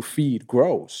 whatever you feed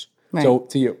grows. Right. So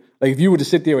to you, like if you were to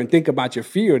sit there and think about your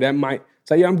fear, that might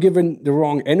say, I'm giving the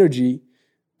wrong energy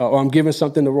or I'm giving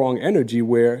something the wrong energy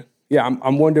where,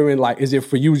 I'm wondering like, is it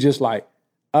for you just like,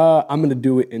 I'm going to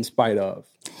do it in spite of?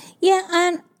 Yeah.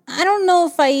 And I don't know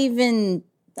if I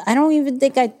don't even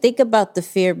think I think about the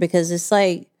fear because it's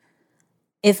like,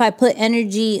 if I put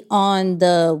energy on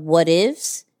the what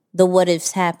ifs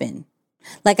happen.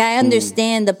 Like I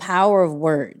understand the power of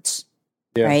words,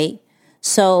 right?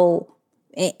 So,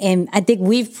 and I think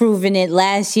we've proven it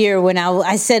last year when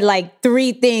I said like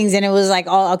 3 things and it was like,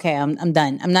 oh, okay, I'm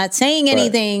done. I'm not saying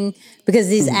anything because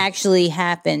this actually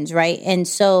happens, right? And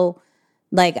so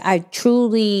like I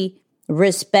truly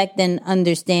respect and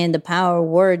understand the power of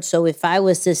words. So if I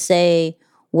was to say,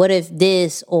 what if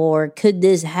this or could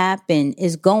this happen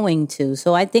is going to.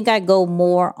 So I think I go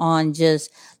more on just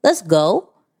let's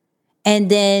go. And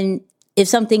then if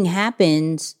something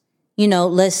happens,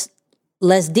 let's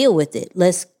deal with it.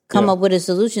 Let's come up with a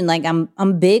solution. Like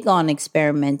I'm big on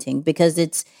experimenting because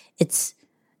it's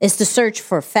the search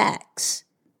for facts,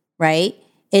 right?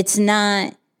 It's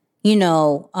not,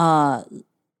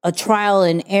 a trial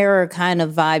and error kind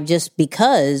of vibe just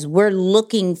because we're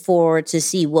looking forward to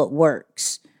see what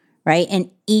works, right?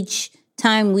 And each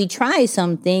time we try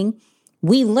something,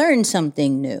 we learn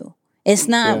something new. It's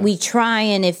not we try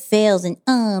and it fails and,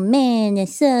 oh man, it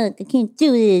sucked. I can't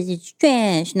do this. It's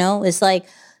trash. No, it's like,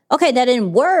 okay, that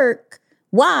didn't work.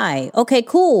 Why? Okay,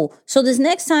 cool. So this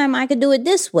next time I could do it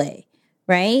this way,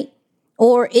 right?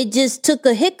 Or it just took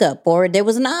a hiccup or there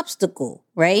was an obstacle,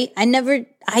 right? I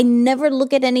never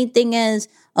look at anything as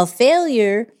a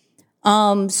failure.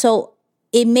 So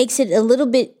it makes it a little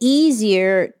bit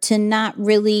easier to not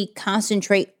really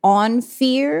concentrate on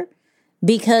fear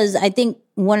because I think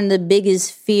one of the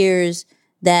biggest fears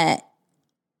that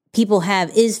people have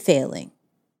is failing.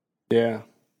 Yeah.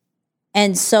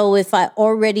 And so if I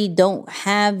already don't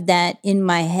have that in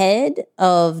my head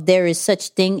of there is such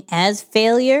thing as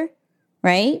failure,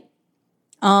 right?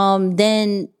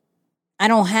 Then I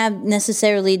don't have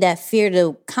necessarily that fear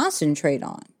to concentrate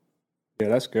on. Yeah,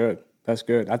 that's good. That's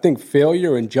good. I think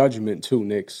failure and judgment too,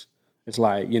 Nix. It's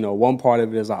like, one part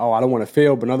of it is like, oh, I don't want to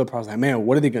fail. But another part is like, man,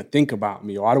 what are they going to think about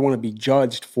me? Or I don't want to be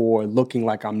judged for looking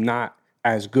like I'm not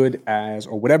as good as,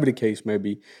 or whatever the case may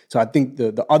be. So I think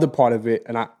the other part of it,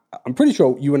 and I'm pretty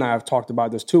sure you and I have talked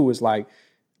about this too, is like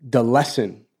the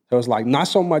lesson. So it's like not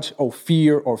so much,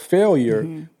 fear or failure,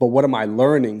 but what am I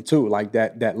learning too? Like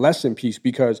that lesson piece,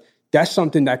 because that's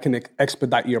something that can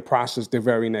expedite your process the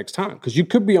very next time. Because you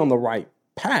could be on the right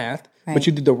path, but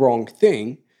you did the wrong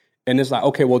thing. And it's like,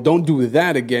 okay, well, don't do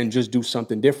that again. Just do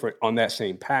something different on that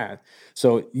same path.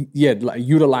 So yeah, like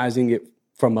utilizing it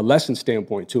from a lesson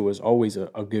standpoint too is always a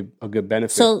good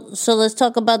benefit. So let's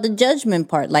talk about the judgment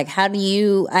part. Like,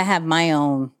 I have my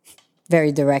own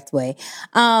very direct way.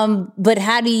 But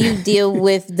how do you deal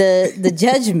with the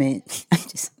judgment?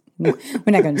 We're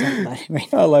not going to talk about it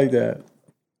right now. I like that.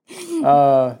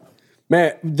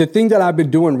 Man, the thing that I've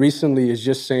been doing recently is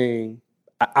just saying,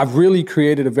 I've really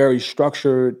created a very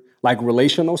structured, like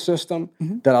relational system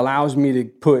that allows me to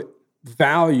put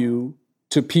value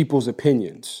to people's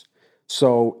opinions.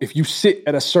 So if you sit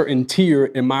at a certain tier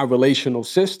in my relational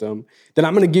system, then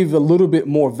I'm going to give a little bit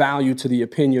more value to the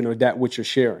opinion or that which you're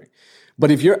sharing. But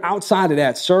if you're outside of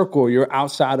that circle, you're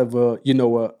outside of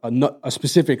a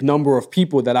specific number of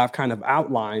people that I've kind of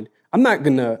outlined, I'm not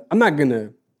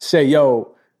gonna say,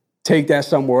 yo, take that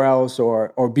somewhere else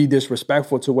or be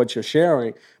disrespectful to what you're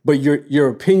sharing. But your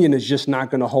opinion is just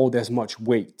not gonna hold as much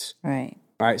weight. Right.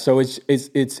 Right. So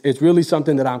it's really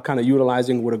something that I'm kind of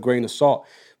utilizing with a grain of salt.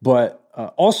 But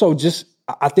also just,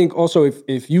 I think also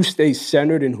if you stay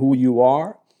centered in who you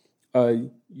are,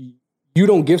 you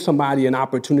don't give somebody an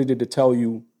opportunity to tell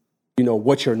you,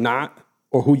 what you're not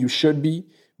or who you should be,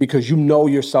 because you know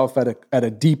yourself at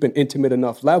a deep and intimate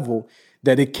enough level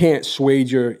that it can't sway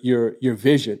your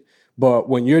vision. But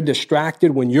when you're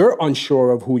distracted, when you're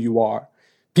unsure of who you are,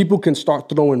 people can start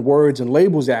throwing words and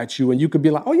labels at you, and you could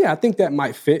be like, oh yeah, I think that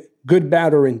might fit, good,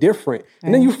 bad, or indifferent.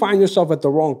 And then you find yourself at the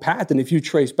wrong path. And if you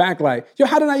trace back like, yo,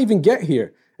 how did I even get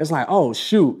here? It's like, oh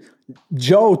shoot,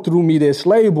 Joe threw me this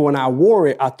label and I wore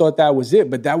it. I thought that was it,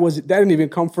 but that didn't even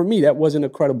come from me. That wasn't a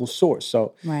credible source.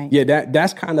 So yeah,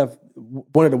 that's kind of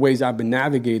one of the ways I've been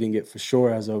navigating it for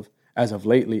sure as of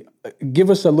lately. Give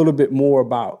us a little bit more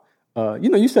about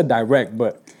you said direct,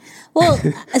 but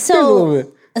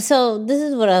so this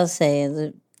is what I'll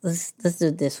say. Let's do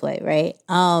it this way, right?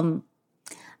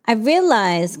 I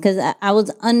realized because I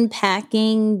was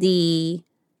unpacking the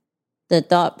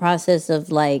thought process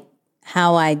of like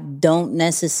how I don't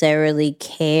necessarily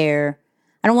care.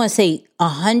 I don't want to say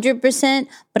 100%,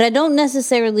 but I don't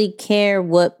necessarily care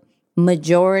what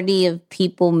majority of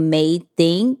people may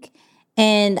think.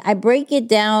 And I break it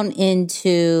down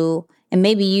into, and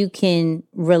maybe you can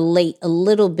relate a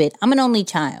little bit. I'm an only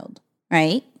child,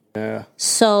 right? Yeah.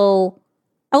 So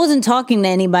I wasn't talking to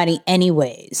anybody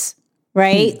anyways,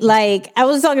 right? Like I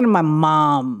was talking to my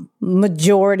mom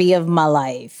majority of my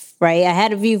life, right? I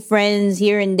had a few friends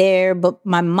here and there, but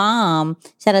my mom,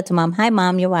 shout out to mom. Hi,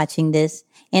 mom, you're watching this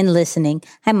and listening.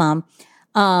 Hi, mom.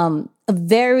 A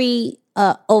very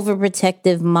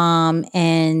overprotective mom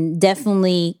and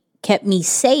definitely kept me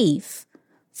safe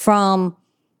from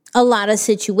a lot of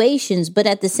situations, but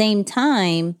at the same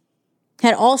time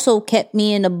had also kept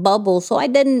me in a bubble. So I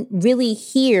didn't really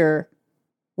hear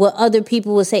what other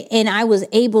people would say. And I was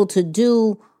able to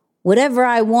do whatever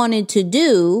I wanted to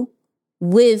do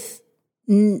with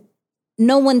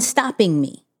no one stopping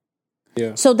me.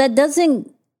 Yeah. So that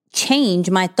doesn't change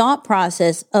my thought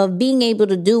process of being able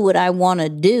to do what I want to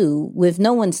do with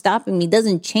no one stopping me.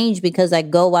 Doesn't change because I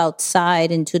go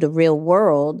outside into the real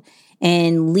world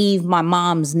and leave my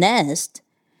mom's nest.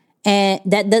 And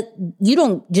that you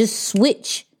don't just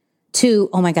switch to,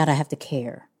 oh my God, I have to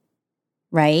care.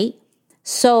 Right?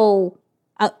 So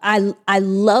I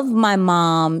love my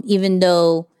mom, even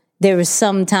though there were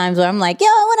some times where I'm like, yo,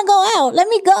 I want to go out. Let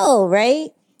me go.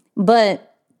 Right? But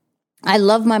I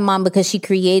love my mom because she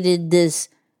created this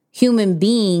human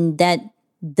being that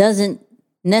doesn't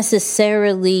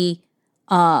necessarily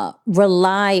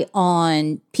rely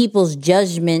on people's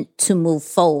judgment to move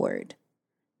forward.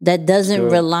 That doesn't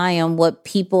rely on what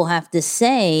people have to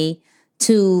say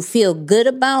to feel good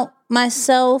about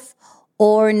myself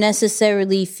or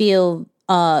necessarily feel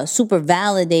super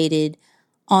validated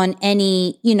on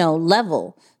any,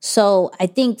 level. So I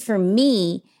think for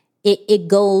me, it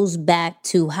goes back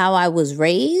to how I was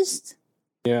raised.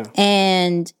 Yeah.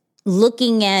 And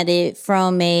looking at it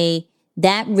from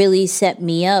that really set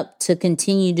me up to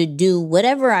continue to do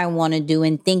whatever I want to do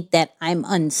and think that I'm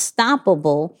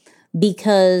unstoppable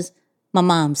because my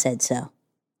mom said so.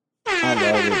 I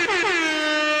love it.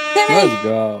 Hey, Let's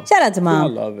go. shout out to mom. I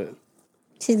love it.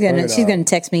 She's gonna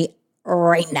text me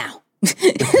right now.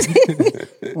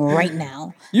 Right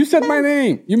now. You said my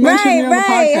name. You mentioned me on the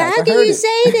podcast. How can you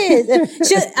say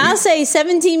this? I'll say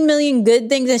 17 million good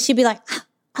things and she'd be like,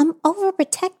 I'm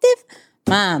overprotective?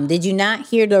 Mom, did you not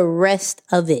hear the rest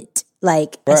of it?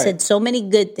 Like, I said so many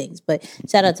good things, but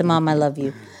shout out to mom, I love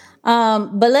you.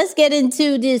 But let's get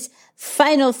into this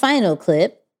final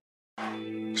clip.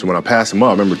 So when I passed him up,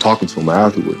 I remember talking to him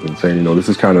afterwards and saying, this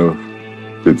is kind of,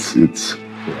 it's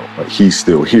like he's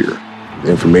still here. The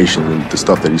information and the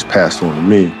stuff that he's passed on to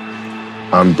me,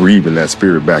 I'm breathing that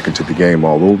spirit back into the game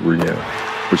all over again,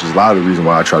 which is a lot of the reason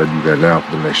why I try to do that now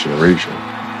for the next generation,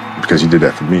 because he did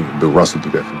that for me. Bill Russell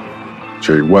did that for me.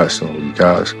 Jerry West and all you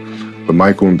guys, but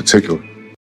Michael in particular.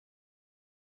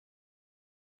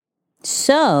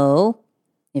 So,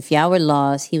 if y'all were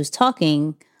lost, he was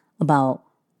talking about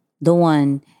the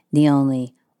one, the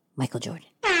only, Michael Jordan.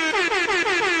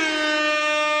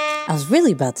 I was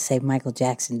really about to say Michael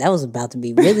Jackson. That was about to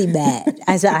be really bad.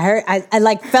 I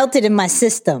like felt it in my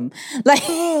system. Like,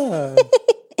 okay.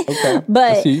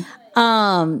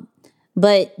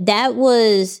 But that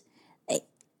was,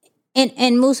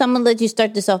 and Moose, I'm gonna let you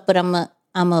start this off, but I'm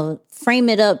gonna frame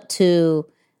it up to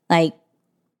like,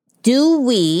 do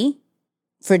we,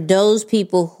 for those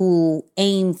people who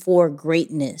aim for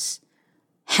greatness,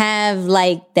 have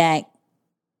like that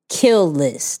kill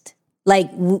list? Like,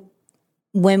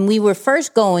 when we were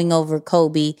first going over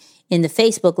Kobe in the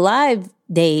Facebook Live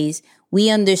days, we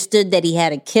understood that he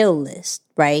had a kill list,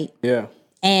 right? Yeah.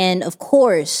 And of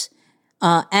course,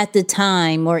 at the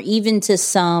time, or even to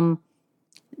some,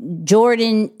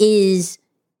 Jordan is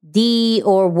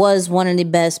or was one of the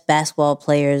best basketball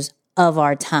players of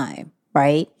our time,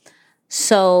 right?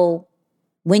 So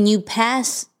when you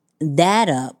pass that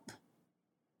up,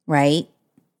 right?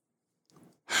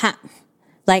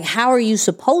 How are you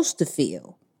supposed to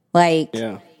feel? Like,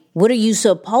 what are you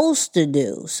supposed to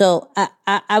do? So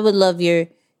I would love your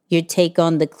take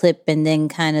on the clip and then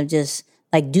kind of just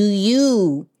like, do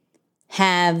you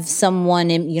have someone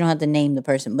you don't have to name the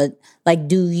person, but like,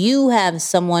 do you have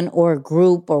someone or a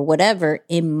group or whatever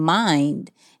in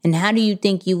mind? And how do you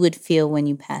think you would feel when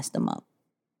you pass them up?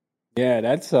 Yeah,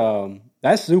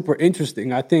 that's super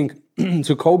interesting. I think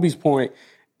to Kobe's point,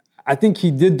 I think he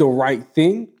did the right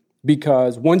thing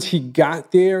because once he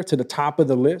got there to the top of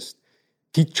the list,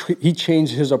 he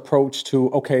changed his approach to,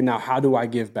 okay, now how do I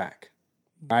give back?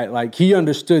 Right? Like he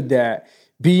understood that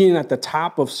being at the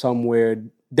top of somewhere,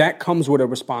 that comes with a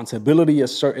responsibility, a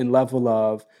certain level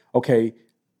of, okay,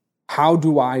 how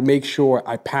do I make sure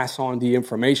I pass on the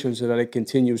information so that it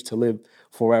continues to live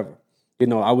forever? You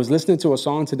know, I was listening to a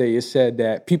song today. It said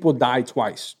that people die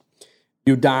twice.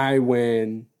 You die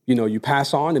when, you know, you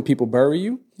pass on and people bury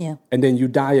you. Yeah. And then you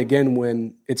die again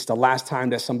when it's the last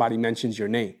time that somebody mentions your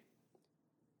name.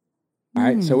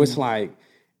 Right? So it's like,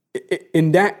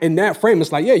 in that frame,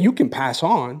 it's like, yeah, you can pass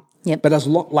on. Yep. But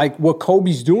like what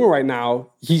Kobe's doing right now,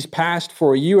 he's passed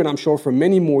for a year, and I'm sure for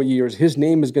many more years, his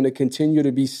name is going to continue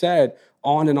to be said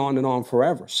on and on and on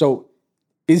forever. So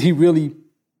is he really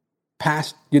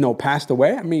passed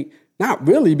away? I mean, not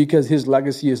really, because his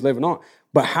legacy is living on.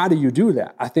 But how do you do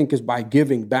that? I think is by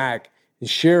giving back and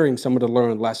sharing some of the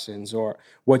learned lessons or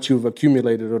what you've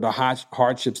accumulated or the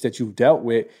hardships that you've dealt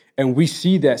with. And we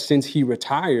see that since he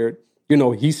retired, you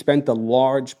know, he spent a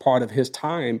large part of his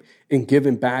time in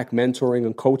giving back, mentoring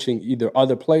and coaching either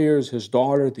other players, his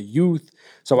daughter, the youth.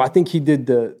 So I think he did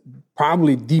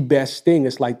probably the best thing.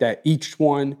 It's like that each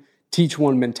one, teach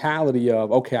one mentality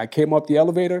of, okay, I came up the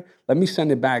elevator, let me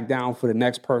send it back down for the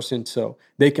next person so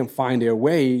they can find their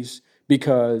ways,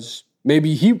 because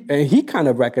maybe he kind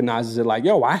of recognizes it like,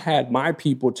 yo, I had my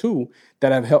people too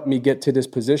that have helped me get to this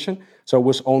position. So it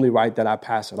was only right that I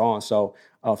pass it on. So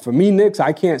for me, Knicks,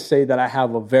 I can't say that I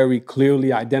have a very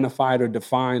clearly identified or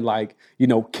defined, like, you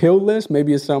know, kill list.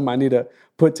 Maybe it's something I need to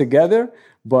put together.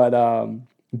 But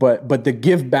the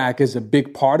give back is a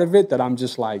big part of it that I'm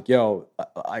just like, yo,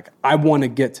 like I want to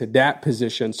get to that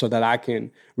position so that I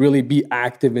can really be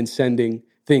active in sending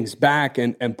things back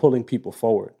and pulling people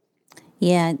forward.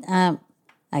 Yeah,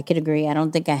 I could agree. I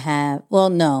don't think I have.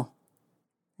 Well, no,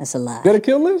 that's a lie. You got a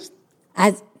kill list?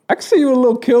 I can see you with a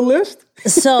little kill list.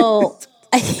 So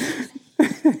that's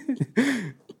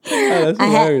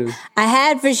hilarious. I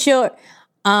had for sure.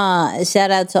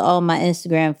 Shout out to all my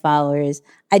Instagram followers.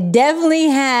 I definitely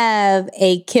have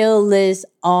a kill list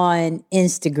on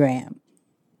Instagram.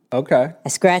 Okay. I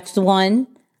scratched one.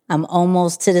 I'm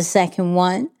almost to the second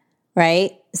one,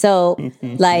 right? So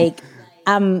like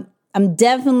I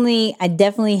definitely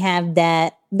have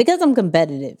that because I'm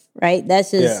competitive, right?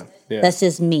 That's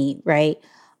just me, right?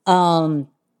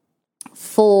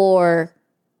 For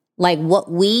like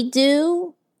what we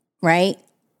do, right?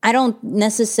 I don't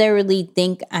necessarily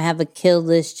think I have a kill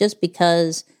list just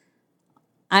because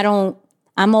I'm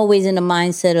always in the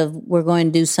mindset of we're going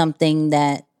to do something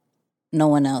that no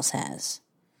one else has.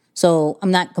 So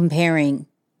I'm not comparing,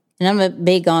 and I'm a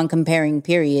big on comparing,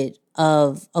 period,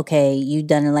 of, okay, you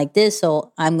done it like this,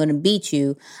 so I'm going to beat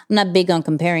you. I'm not big on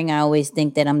comparing. I always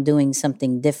think that I'm doing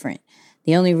something different.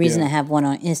 The only reason I have one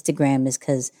on Instagram is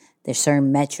because there's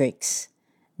certain metrics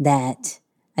that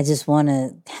I just want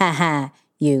to ha-ha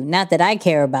you. Not that I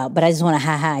care about, but I just want to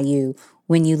ha-ha you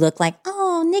when you look like,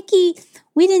 oh, Nikki,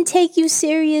 we didn't take you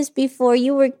serious before.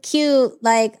 You were cute.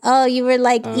 Like, oh, you were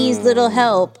like E's little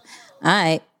help. All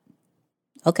right.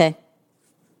 Okay.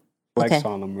 Flex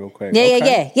on them real quick. Yeah. You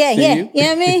know what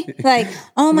I mean? Like,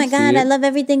 oh my God, I love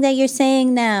everything that you're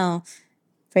saying now.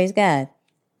 Praise God.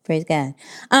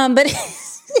 But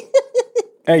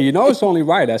hey, you know it's only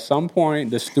right. At some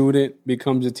point, the student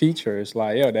becomes a teacher. It's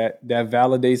like, yo, that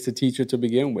validates the teacher to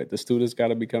begin with. The student's got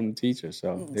to become the teacher.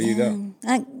 So there you go.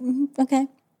 Okay.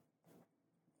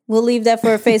 We'll leave that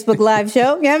for a Facebook Live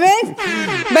show. You know what I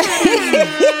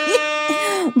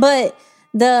mean? But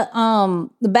the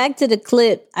back to the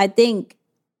clip, I think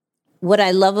what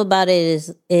I love about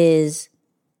it is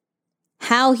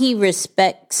how he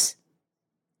respects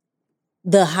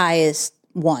the highest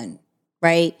one,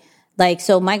 right? Like,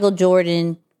 so Michael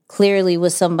Jordan clearly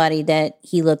was somebody that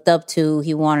he looked up to,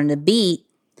 he wanted to beat.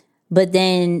 But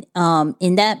then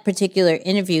in that particular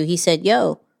interview, he said,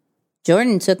 yo,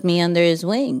 Jordan took me under his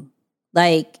wing.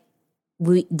 Like,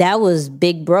 that was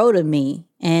big bro to me.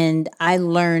 And I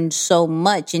learned so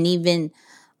much. And even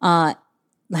how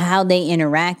they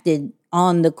interacted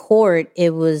on the court,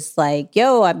 it was like,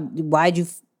 yo, why'd you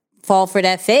fall for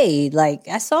that fade? Like,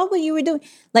 I saw what you were doing.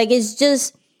 Like, it's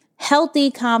just healthy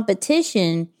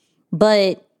competition,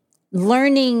 but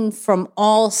learning from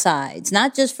all sides,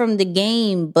 not just from the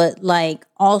game, but like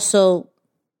also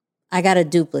I got to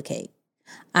duplicate.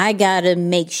 I got to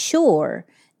make sure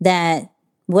that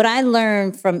what I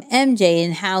learned from MJ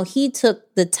and how he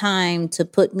took the time to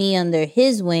put me under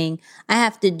his wing, I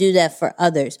have to do that for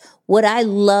others. What I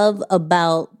love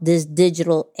about this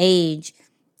digital age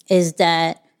is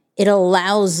that it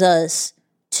allows us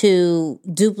to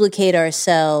duplicate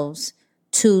ourselves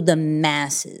to the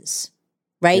masses,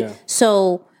 right? Yeah.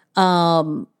 So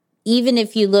even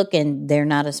if you look, and they're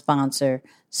not a sponsor,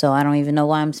 so I don't even know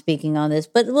why I'm speaking on this,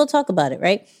 but we'll talk about it,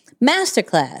 right?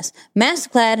 Masterclass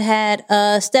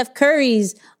had Steph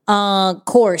Curry's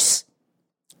course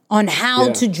on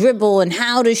how to dribble and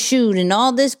how to shoot and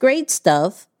all this great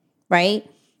stuff, right?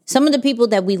 Some of the people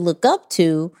that we look up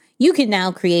to, you can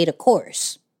now create a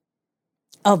course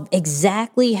of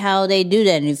exactly how they do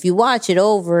that. And if you watch it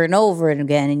over and over and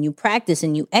again and you practice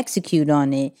and you execute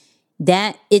on it,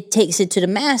 that it takes it to the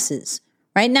masses.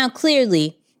 Right now,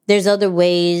 clearly, there's other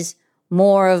ways,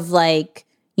 more of like,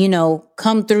 you know,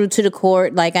 come through to the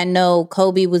court. Like I know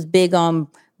Kobe was big on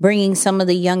bringing some of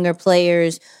the younger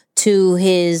players to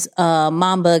his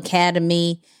Mamba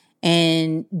Academy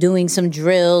and doing some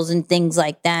drills and things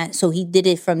like that. So he did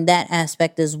it from that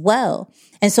aspect as well.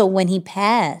 And so when he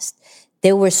passed,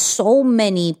 there were so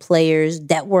many players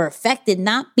that were affected,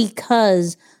 not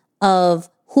because of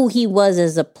who he was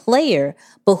as a player,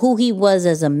 but who he was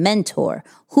as a mentor,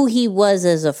 who he was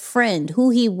as a friend, who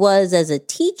he was as a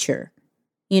teacher.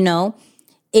 You know,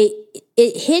 it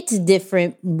hits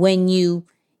different when you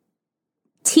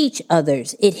teach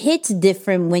others. It hits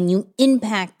different when you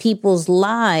impact people's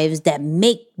lives that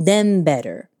make them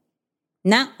better.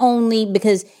 Not only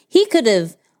because he could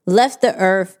have left the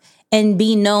earth and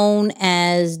be known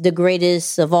as the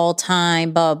greatest of all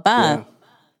time, blah, blah.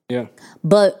 Yeah.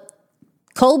 But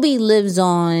Kobe lives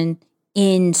on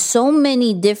in so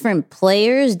many different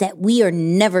players that we are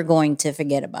never going to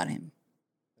forget about him.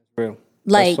 Real.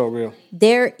 Like, that's so real.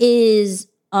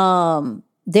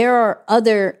 There are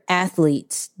other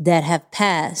athletes that have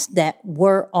passed that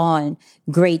were on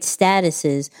great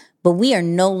statuses, but we are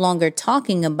no longer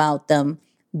talking about them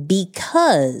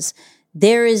because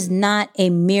there is not a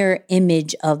mirror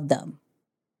image of them.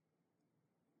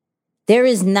 There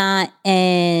is not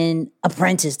an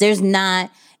apprentice. There's not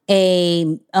a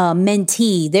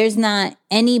mentee. There's not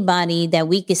anybody that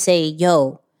we could say,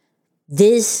 yo,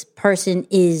 this person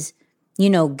is, you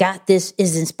know, got this,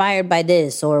 is inspired by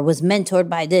this or was mentored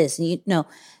by this. You know,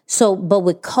 so, but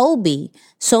with Kobe,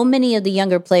 so many of the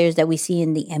younger players that we see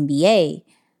in the NBA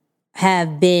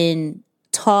have been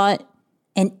taught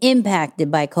and impacted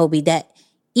by Kobe, that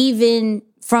even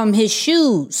from his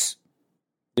shoes,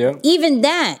 even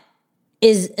that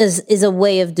is a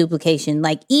way of duplication.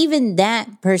 Like even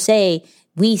that per se,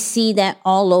 we see that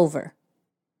all over.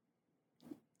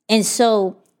 And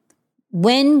so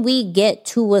when we get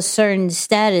to a certain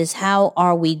status, how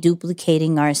are we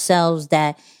duplicating ourselves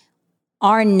that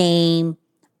our name,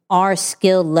 our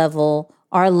skill level,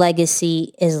 our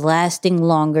legacy is lasting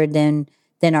longer than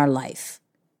our life?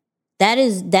 That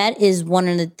is one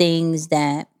of the things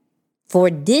that for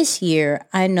this year,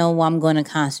 I know I'm going to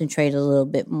concentrate a little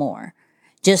bit more.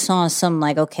 Just on some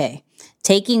like, okay,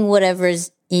 taking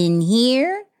whatever's in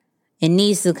here, it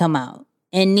needs to come out.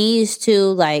 It needs to,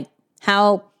 like,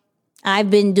 how I've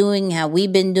been doing, how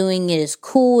we've been doing it is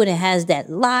cool and it has that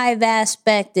live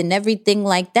aspect and everything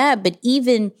like that. But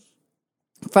even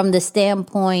from the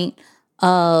standpoint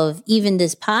of even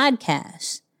this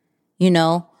podcast, you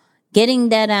know, getting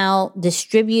that out,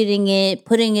 distributing it,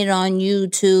 putting it on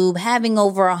YouTube, having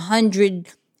over 100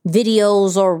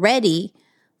 videos already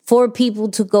for people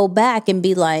to go back and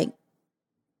be like,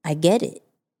 I get it.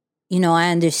 You know,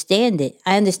 I understand it.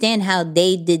 I understand how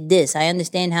they did this. I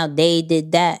understand how they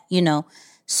did that, you know.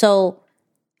 So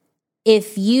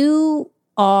if you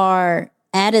are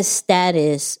at a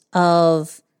status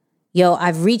of, yo,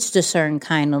 I've reached a certain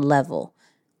kind of level,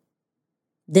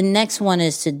 the next one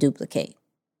is to duplicate.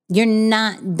 You're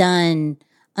not done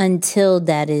until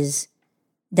that is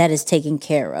taken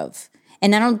care of.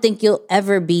 And I don't think you'll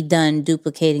ever be done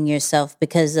duplicating yourself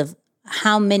because of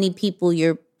how many people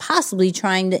you're possibly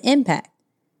trying to impact.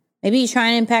 Maybe you're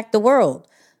trying to impact the world.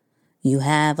 You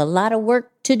have a lot of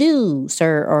work to do,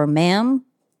 sir or ma'am,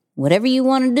 whatever you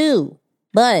want to do.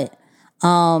 But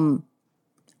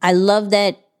I love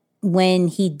that when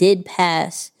he did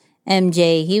pass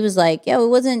MJ, he was like, yo, it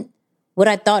wasn't what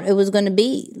I thought it was going to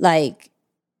be. Like,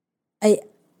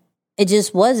 it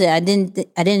just wasn't. I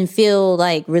didn't feel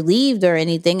like relieved or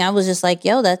anything. I was just like,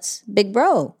 yo, that's big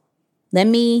bro. Let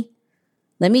me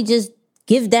just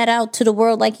give that out to the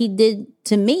world like he did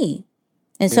to me.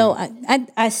 And so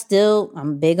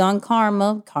I'm big on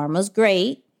karma. Karma's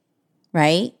great,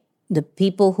 right? The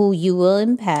people who you will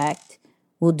impact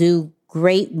will do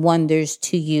great wonders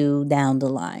to you down the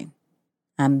line.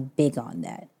 I'm big on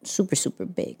that. Super, super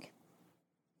big.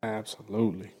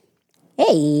 Absolutely.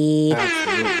 Hey.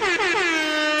 Absolutely.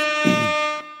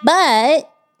 But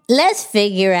let's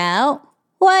figure out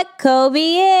what Kobe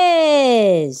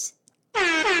is.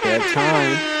 That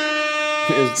time.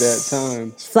 It's that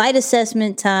time. Flight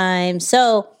assessment time.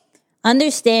 So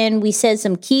understand we said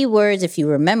some keywords if you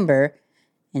remember.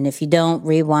 And if you don't,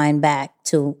 rewind back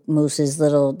to Moose's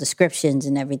little descriptions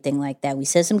and everything like that. We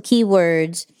said some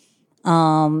keywords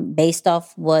based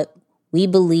off what we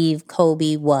believe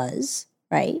Kobe was,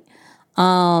 right?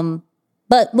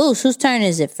 But Moose, whose turn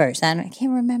is it first? I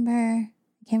can't remember.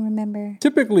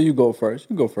 Typically, you go first.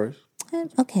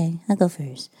 Okay, I'll go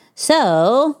first.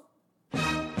 So,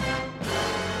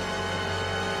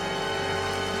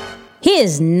 he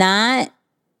is not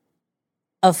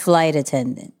a flight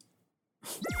attendant.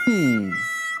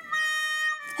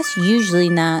 That's usually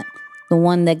not the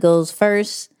one that goes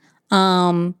first.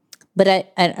 But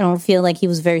I don't feel like he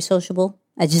was very sociable.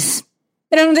 I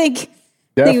don't think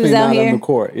Definitely he was out not here on the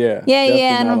court. Yeah.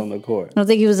 I not on the court. don't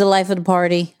think he was the life of the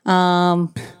party. I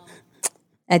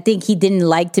think he didn't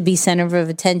like to be center of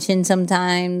attention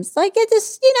sometimes. Like it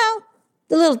just,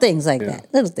 the little things like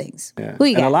that. Little things. Yeah. Who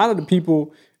you got? And a lot of the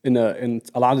people in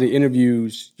a lot of the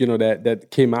interviews, that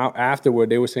came out afterward,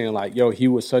 they were saying like, yo, he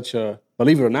was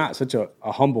believe it or not, such a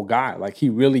humble guy. Like he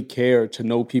really cared to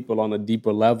know people on a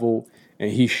deeper level.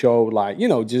 And he showed like,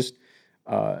 just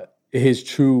his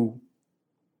true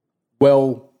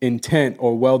well intent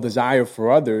or well desire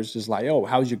for others. Just like, oh,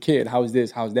 how's your kid? How's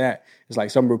this? How's that? It's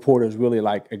like some reporters really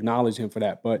like acknowledge him for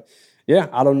that. But yeah,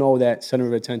 I don't know, that center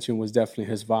of attention was definitely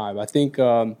his vibe. I think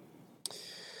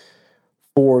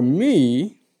for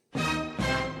me,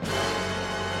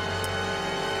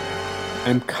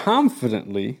 I'm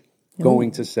confidently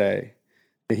going to say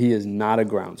that he is not a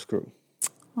grounds crew.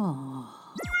 Oh.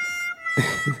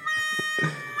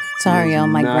 Sorry, all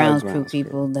my grounds crew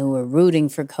people that were rooting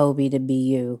for Kobe to be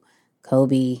you.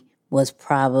 Kobe was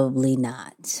probably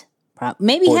not.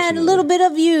 Maybe had a little bit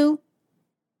of you,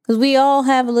 because we all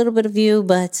have a little bit of you,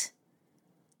 but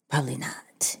probably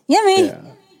not. You know what I mean?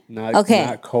 Yeah,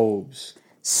 not Kobe's.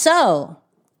 So,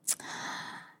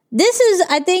 this is,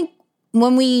 I think,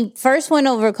 when we first went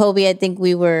over Kobe, I think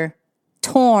we were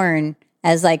torn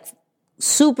as like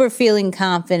super feeling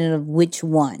confident of which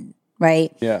one,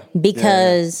 right? Yeah.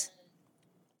 Because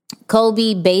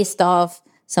Kobe, based off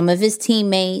some of his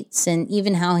teammates and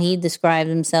even how he described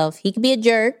himself, he could be a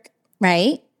jerk,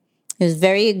 right? He was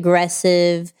very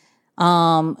aggressive,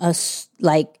 a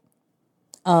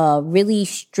really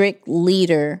strict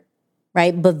leader,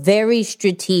 right? But very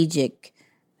strategic,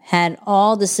 had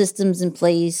all the systems in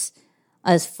place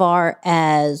as far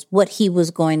as what he was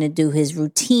going to do, his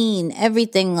routine,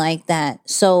 everything like that.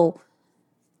 So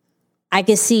I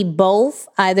could see both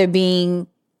either being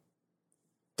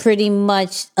pretty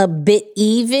much a bit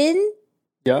even.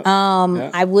 Yeah.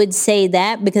 I would say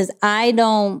that because I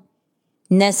don't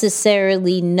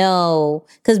necessarily know,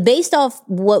 because based off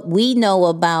what we know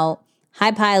about high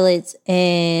pilots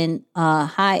and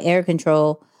high air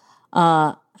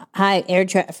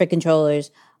traffic controllers,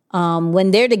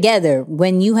 when they're together,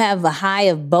 when you have a high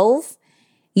of both,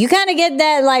 you kind of get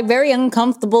that like very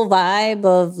uncomfortable vibe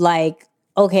of like,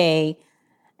 okay,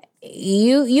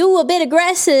 you a bit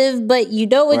aggressive, but you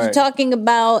know what you're talking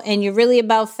about, and you're really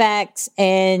about facts,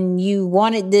 and you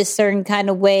want it this certain kind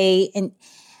of way, and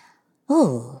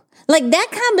like that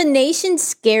combination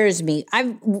scares me.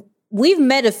 We've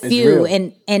met a few,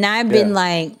 and I've been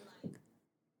like,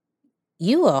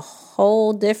 you a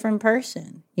whole different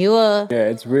person.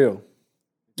 It's real.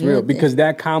 It's real because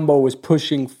that combo is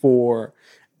pushing for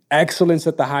excellence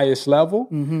at the highest level,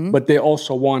 but they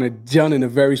also want it done in a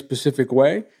very specific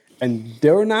way. And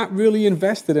they're not really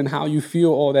invested in how you feel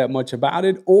all that much about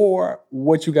it or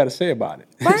what you got to say about it.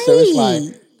 Right. So it's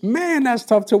like, man, that's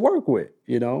tough to work with,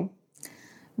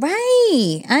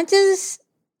 Right.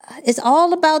 It's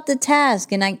all about the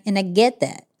task, and I get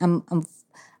that. I'm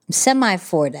semi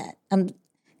for that.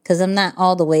 Because I'm not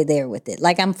all the way there with it.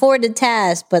 Like I'm for the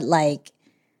task, but like,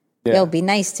 yo, be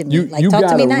nice to me. You talk to me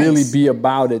nice. You gotta really be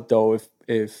about it though.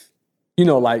 If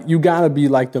like you gotta be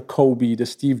like the Kobe, the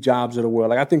Steve Jobs of the world.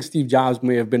 Like I think Steve Jobs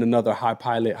may have been another high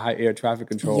pilot, high air traffic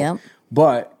control. Yep.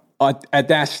 But at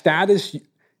that status,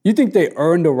 you think they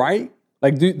earn the right?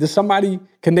 Like,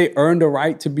 can they earn the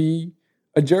right to be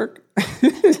a jerk?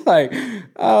 It's like,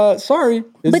 sorry.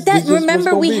 But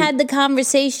remember we had the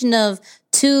conversation of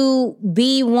to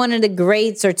be one of the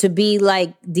greats or to be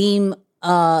like the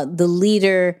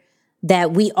leader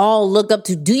that we all look up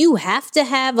to. Do you have to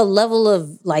have a level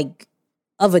of like,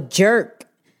 of a jerk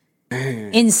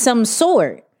in some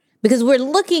sort, because we're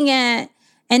looking at,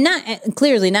 and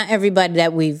not everybody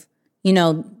that we've,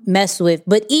 messed with,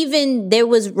 but even there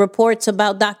was reports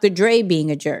about Dr. Dre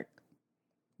being a jerk,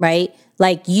 right?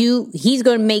 Like he's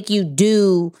going to make you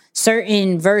do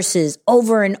certain verses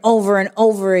over and over and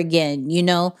over again,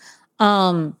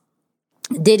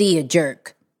 Diddy a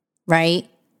jerk, right?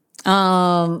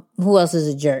 Who else is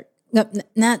a jerk? No,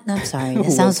 I'm sorry.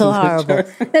 That sounds so horrible.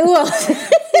 Who else?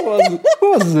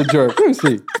 Who else is a jerk? Let me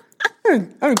see.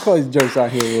 I'm gonna call these jerks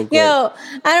out here real quick. Yo,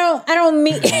 I don't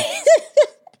mean.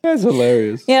 That's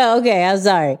hilarious. Yeah, okay. I'm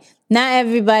sorry. Not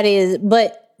everybody is,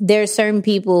 but there are certain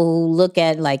people who look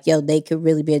at like, yo, they could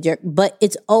really be a jerk. But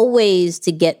it's always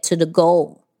to get to the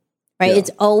goal, right? Yeah.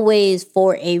 It's always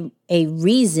for a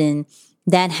reason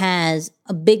that has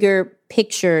a bigger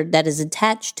picture that is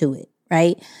attached to it,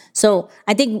 right? So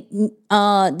I think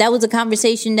that was a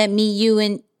conversation that me, you,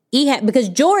 and E had, because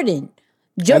Jordan,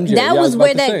 that was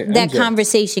where that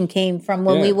conversation came from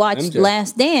when we watched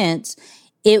Last Dance.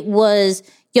 It was,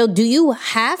 yo, do you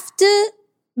have to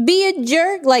be a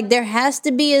jerk? Like there has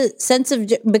to be a sense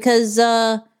of, because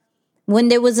when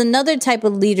there was another type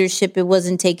of leadership, it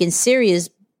wasn't taken serious,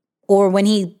 or when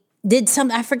he did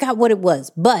something, I forgot what it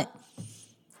was, but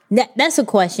that's a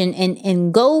question.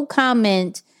 And go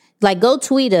comment, like go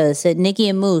tweet us at Nicky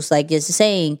and Moose, like just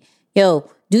saying, yo,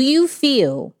 do you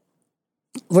feel,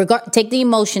 take the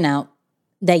emotion out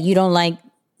that you don't like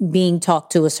being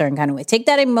talked to a certain kind of way. Take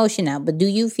that emotion out. But do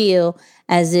you feel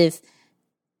as if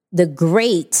the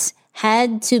greats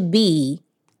had to be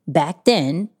back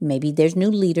then, maybe there's new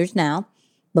leaders now,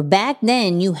 but back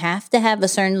then you have to have a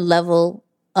certain level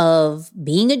of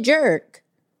being a jerk.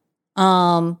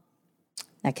 I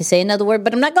could say another word,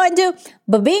 but I'm not going to.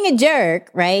 But being a jerk,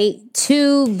 right,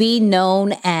 to be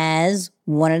known as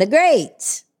one of the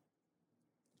greats.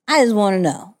 I just want to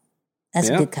know. That's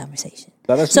a good conversation.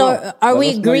 So are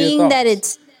we agreeing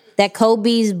that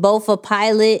Kobe's both a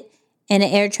pilot and an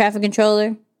air traffic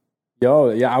controller?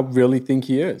 Yo, yeah, I really think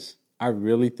he is. I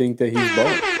really think that he's both.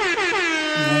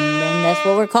 And then that's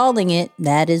what we're calling it.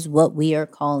 That is what we are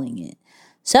calling it.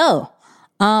 So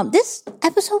this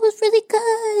episode was really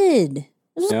good.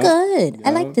 It was good. Yeah.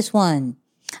 I like this one.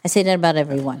 I say that about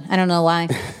everyone. I don't know why,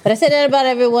 but I say that about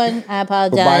everyone. I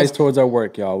apologize. We're biased towards our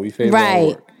work, y'all. We favor our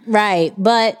work. Right.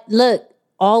 But look,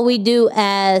 all we do,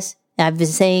 as I've been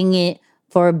saying it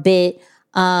for a bit,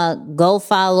 go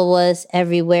follow us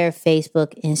everywhere: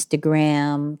 Facebook,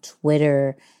 Instagram,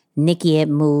 Twitter, Nicky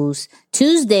and Moose.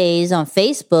 Tuesdays on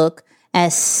Facebook,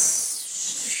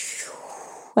 as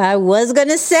I was going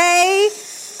to say,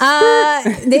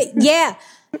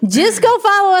 just go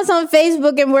follow us on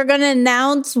Facebook, and we're going to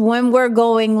announce when we're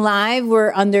going live.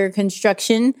 We're under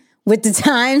construction with the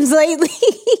times lately.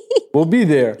 We'll be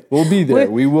there. We'll be there.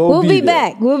 We'll be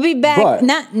back. We'll be back. But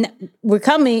not we're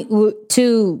coming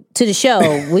to the show.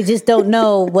 We just don't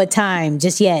know what time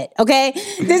just yet. Okay.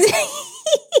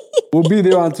 We'll be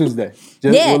there on Tuesday.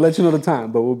 We'll let you know the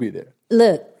time, but we'll be there.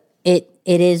 Look, it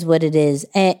is what it is,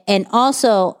 and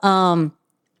also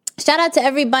shout out to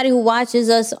everybody who watches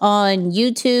us on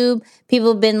YouTube.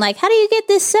 People have been like, how do you get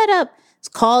this set up? It's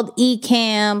called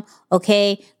eCam.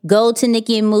 Okay. Go to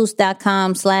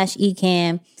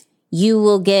nickyandmoose.com/eCam. You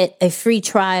will get a free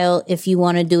trial if you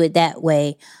want to do it that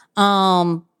way.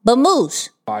 But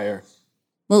Moose. Fire.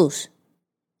 Moose.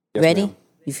 Yes, ready? Ma'am.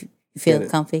 You feel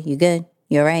comfy? You good?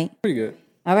 You all right? Pretty good.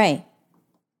 All right.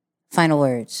 Final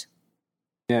words.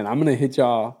 And I'm going to hit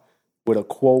y'all with a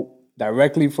quote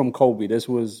directly from Kobe. This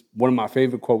was one of my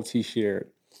favorite quotes he shared.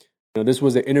 This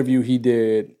was an interview he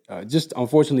did just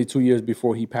unfortunately 2 years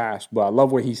before he passed. But I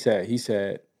love what he said. He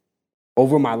said,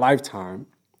 over my lifetime,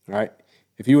 right,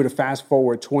 if you were to fast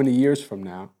forward 20 years from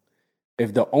now,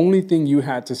 if the only thing you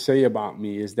had to say about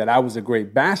me is that I was a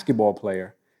great basketball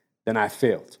player, then I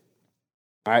failed.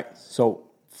 All right. So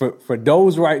for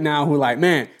those right now who are like,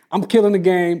 man, I'm killing the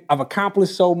game. I've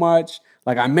accomplished so much.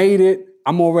 Like I made it.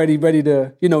 I'm already ready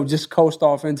to, just coast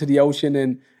off into the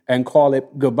ocean and call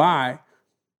it goodbye.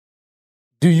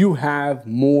 Do you have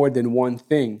more than one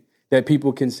thing that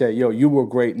people can say, yo, you were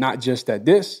great, not just at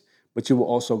this, but you were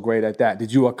also great at that?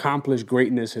 Did you accomplish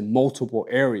greatness in multiple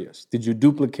areas? Did you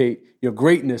duplicate your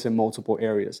greatness in multiple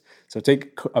areas? So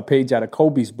take a page out of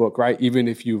Kobe's book, right? Even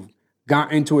if you've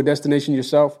got into a destination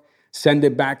yourself, send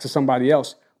it back to somebody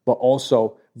else, but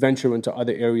also venture into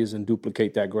other areas and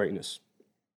duplicate that greatness.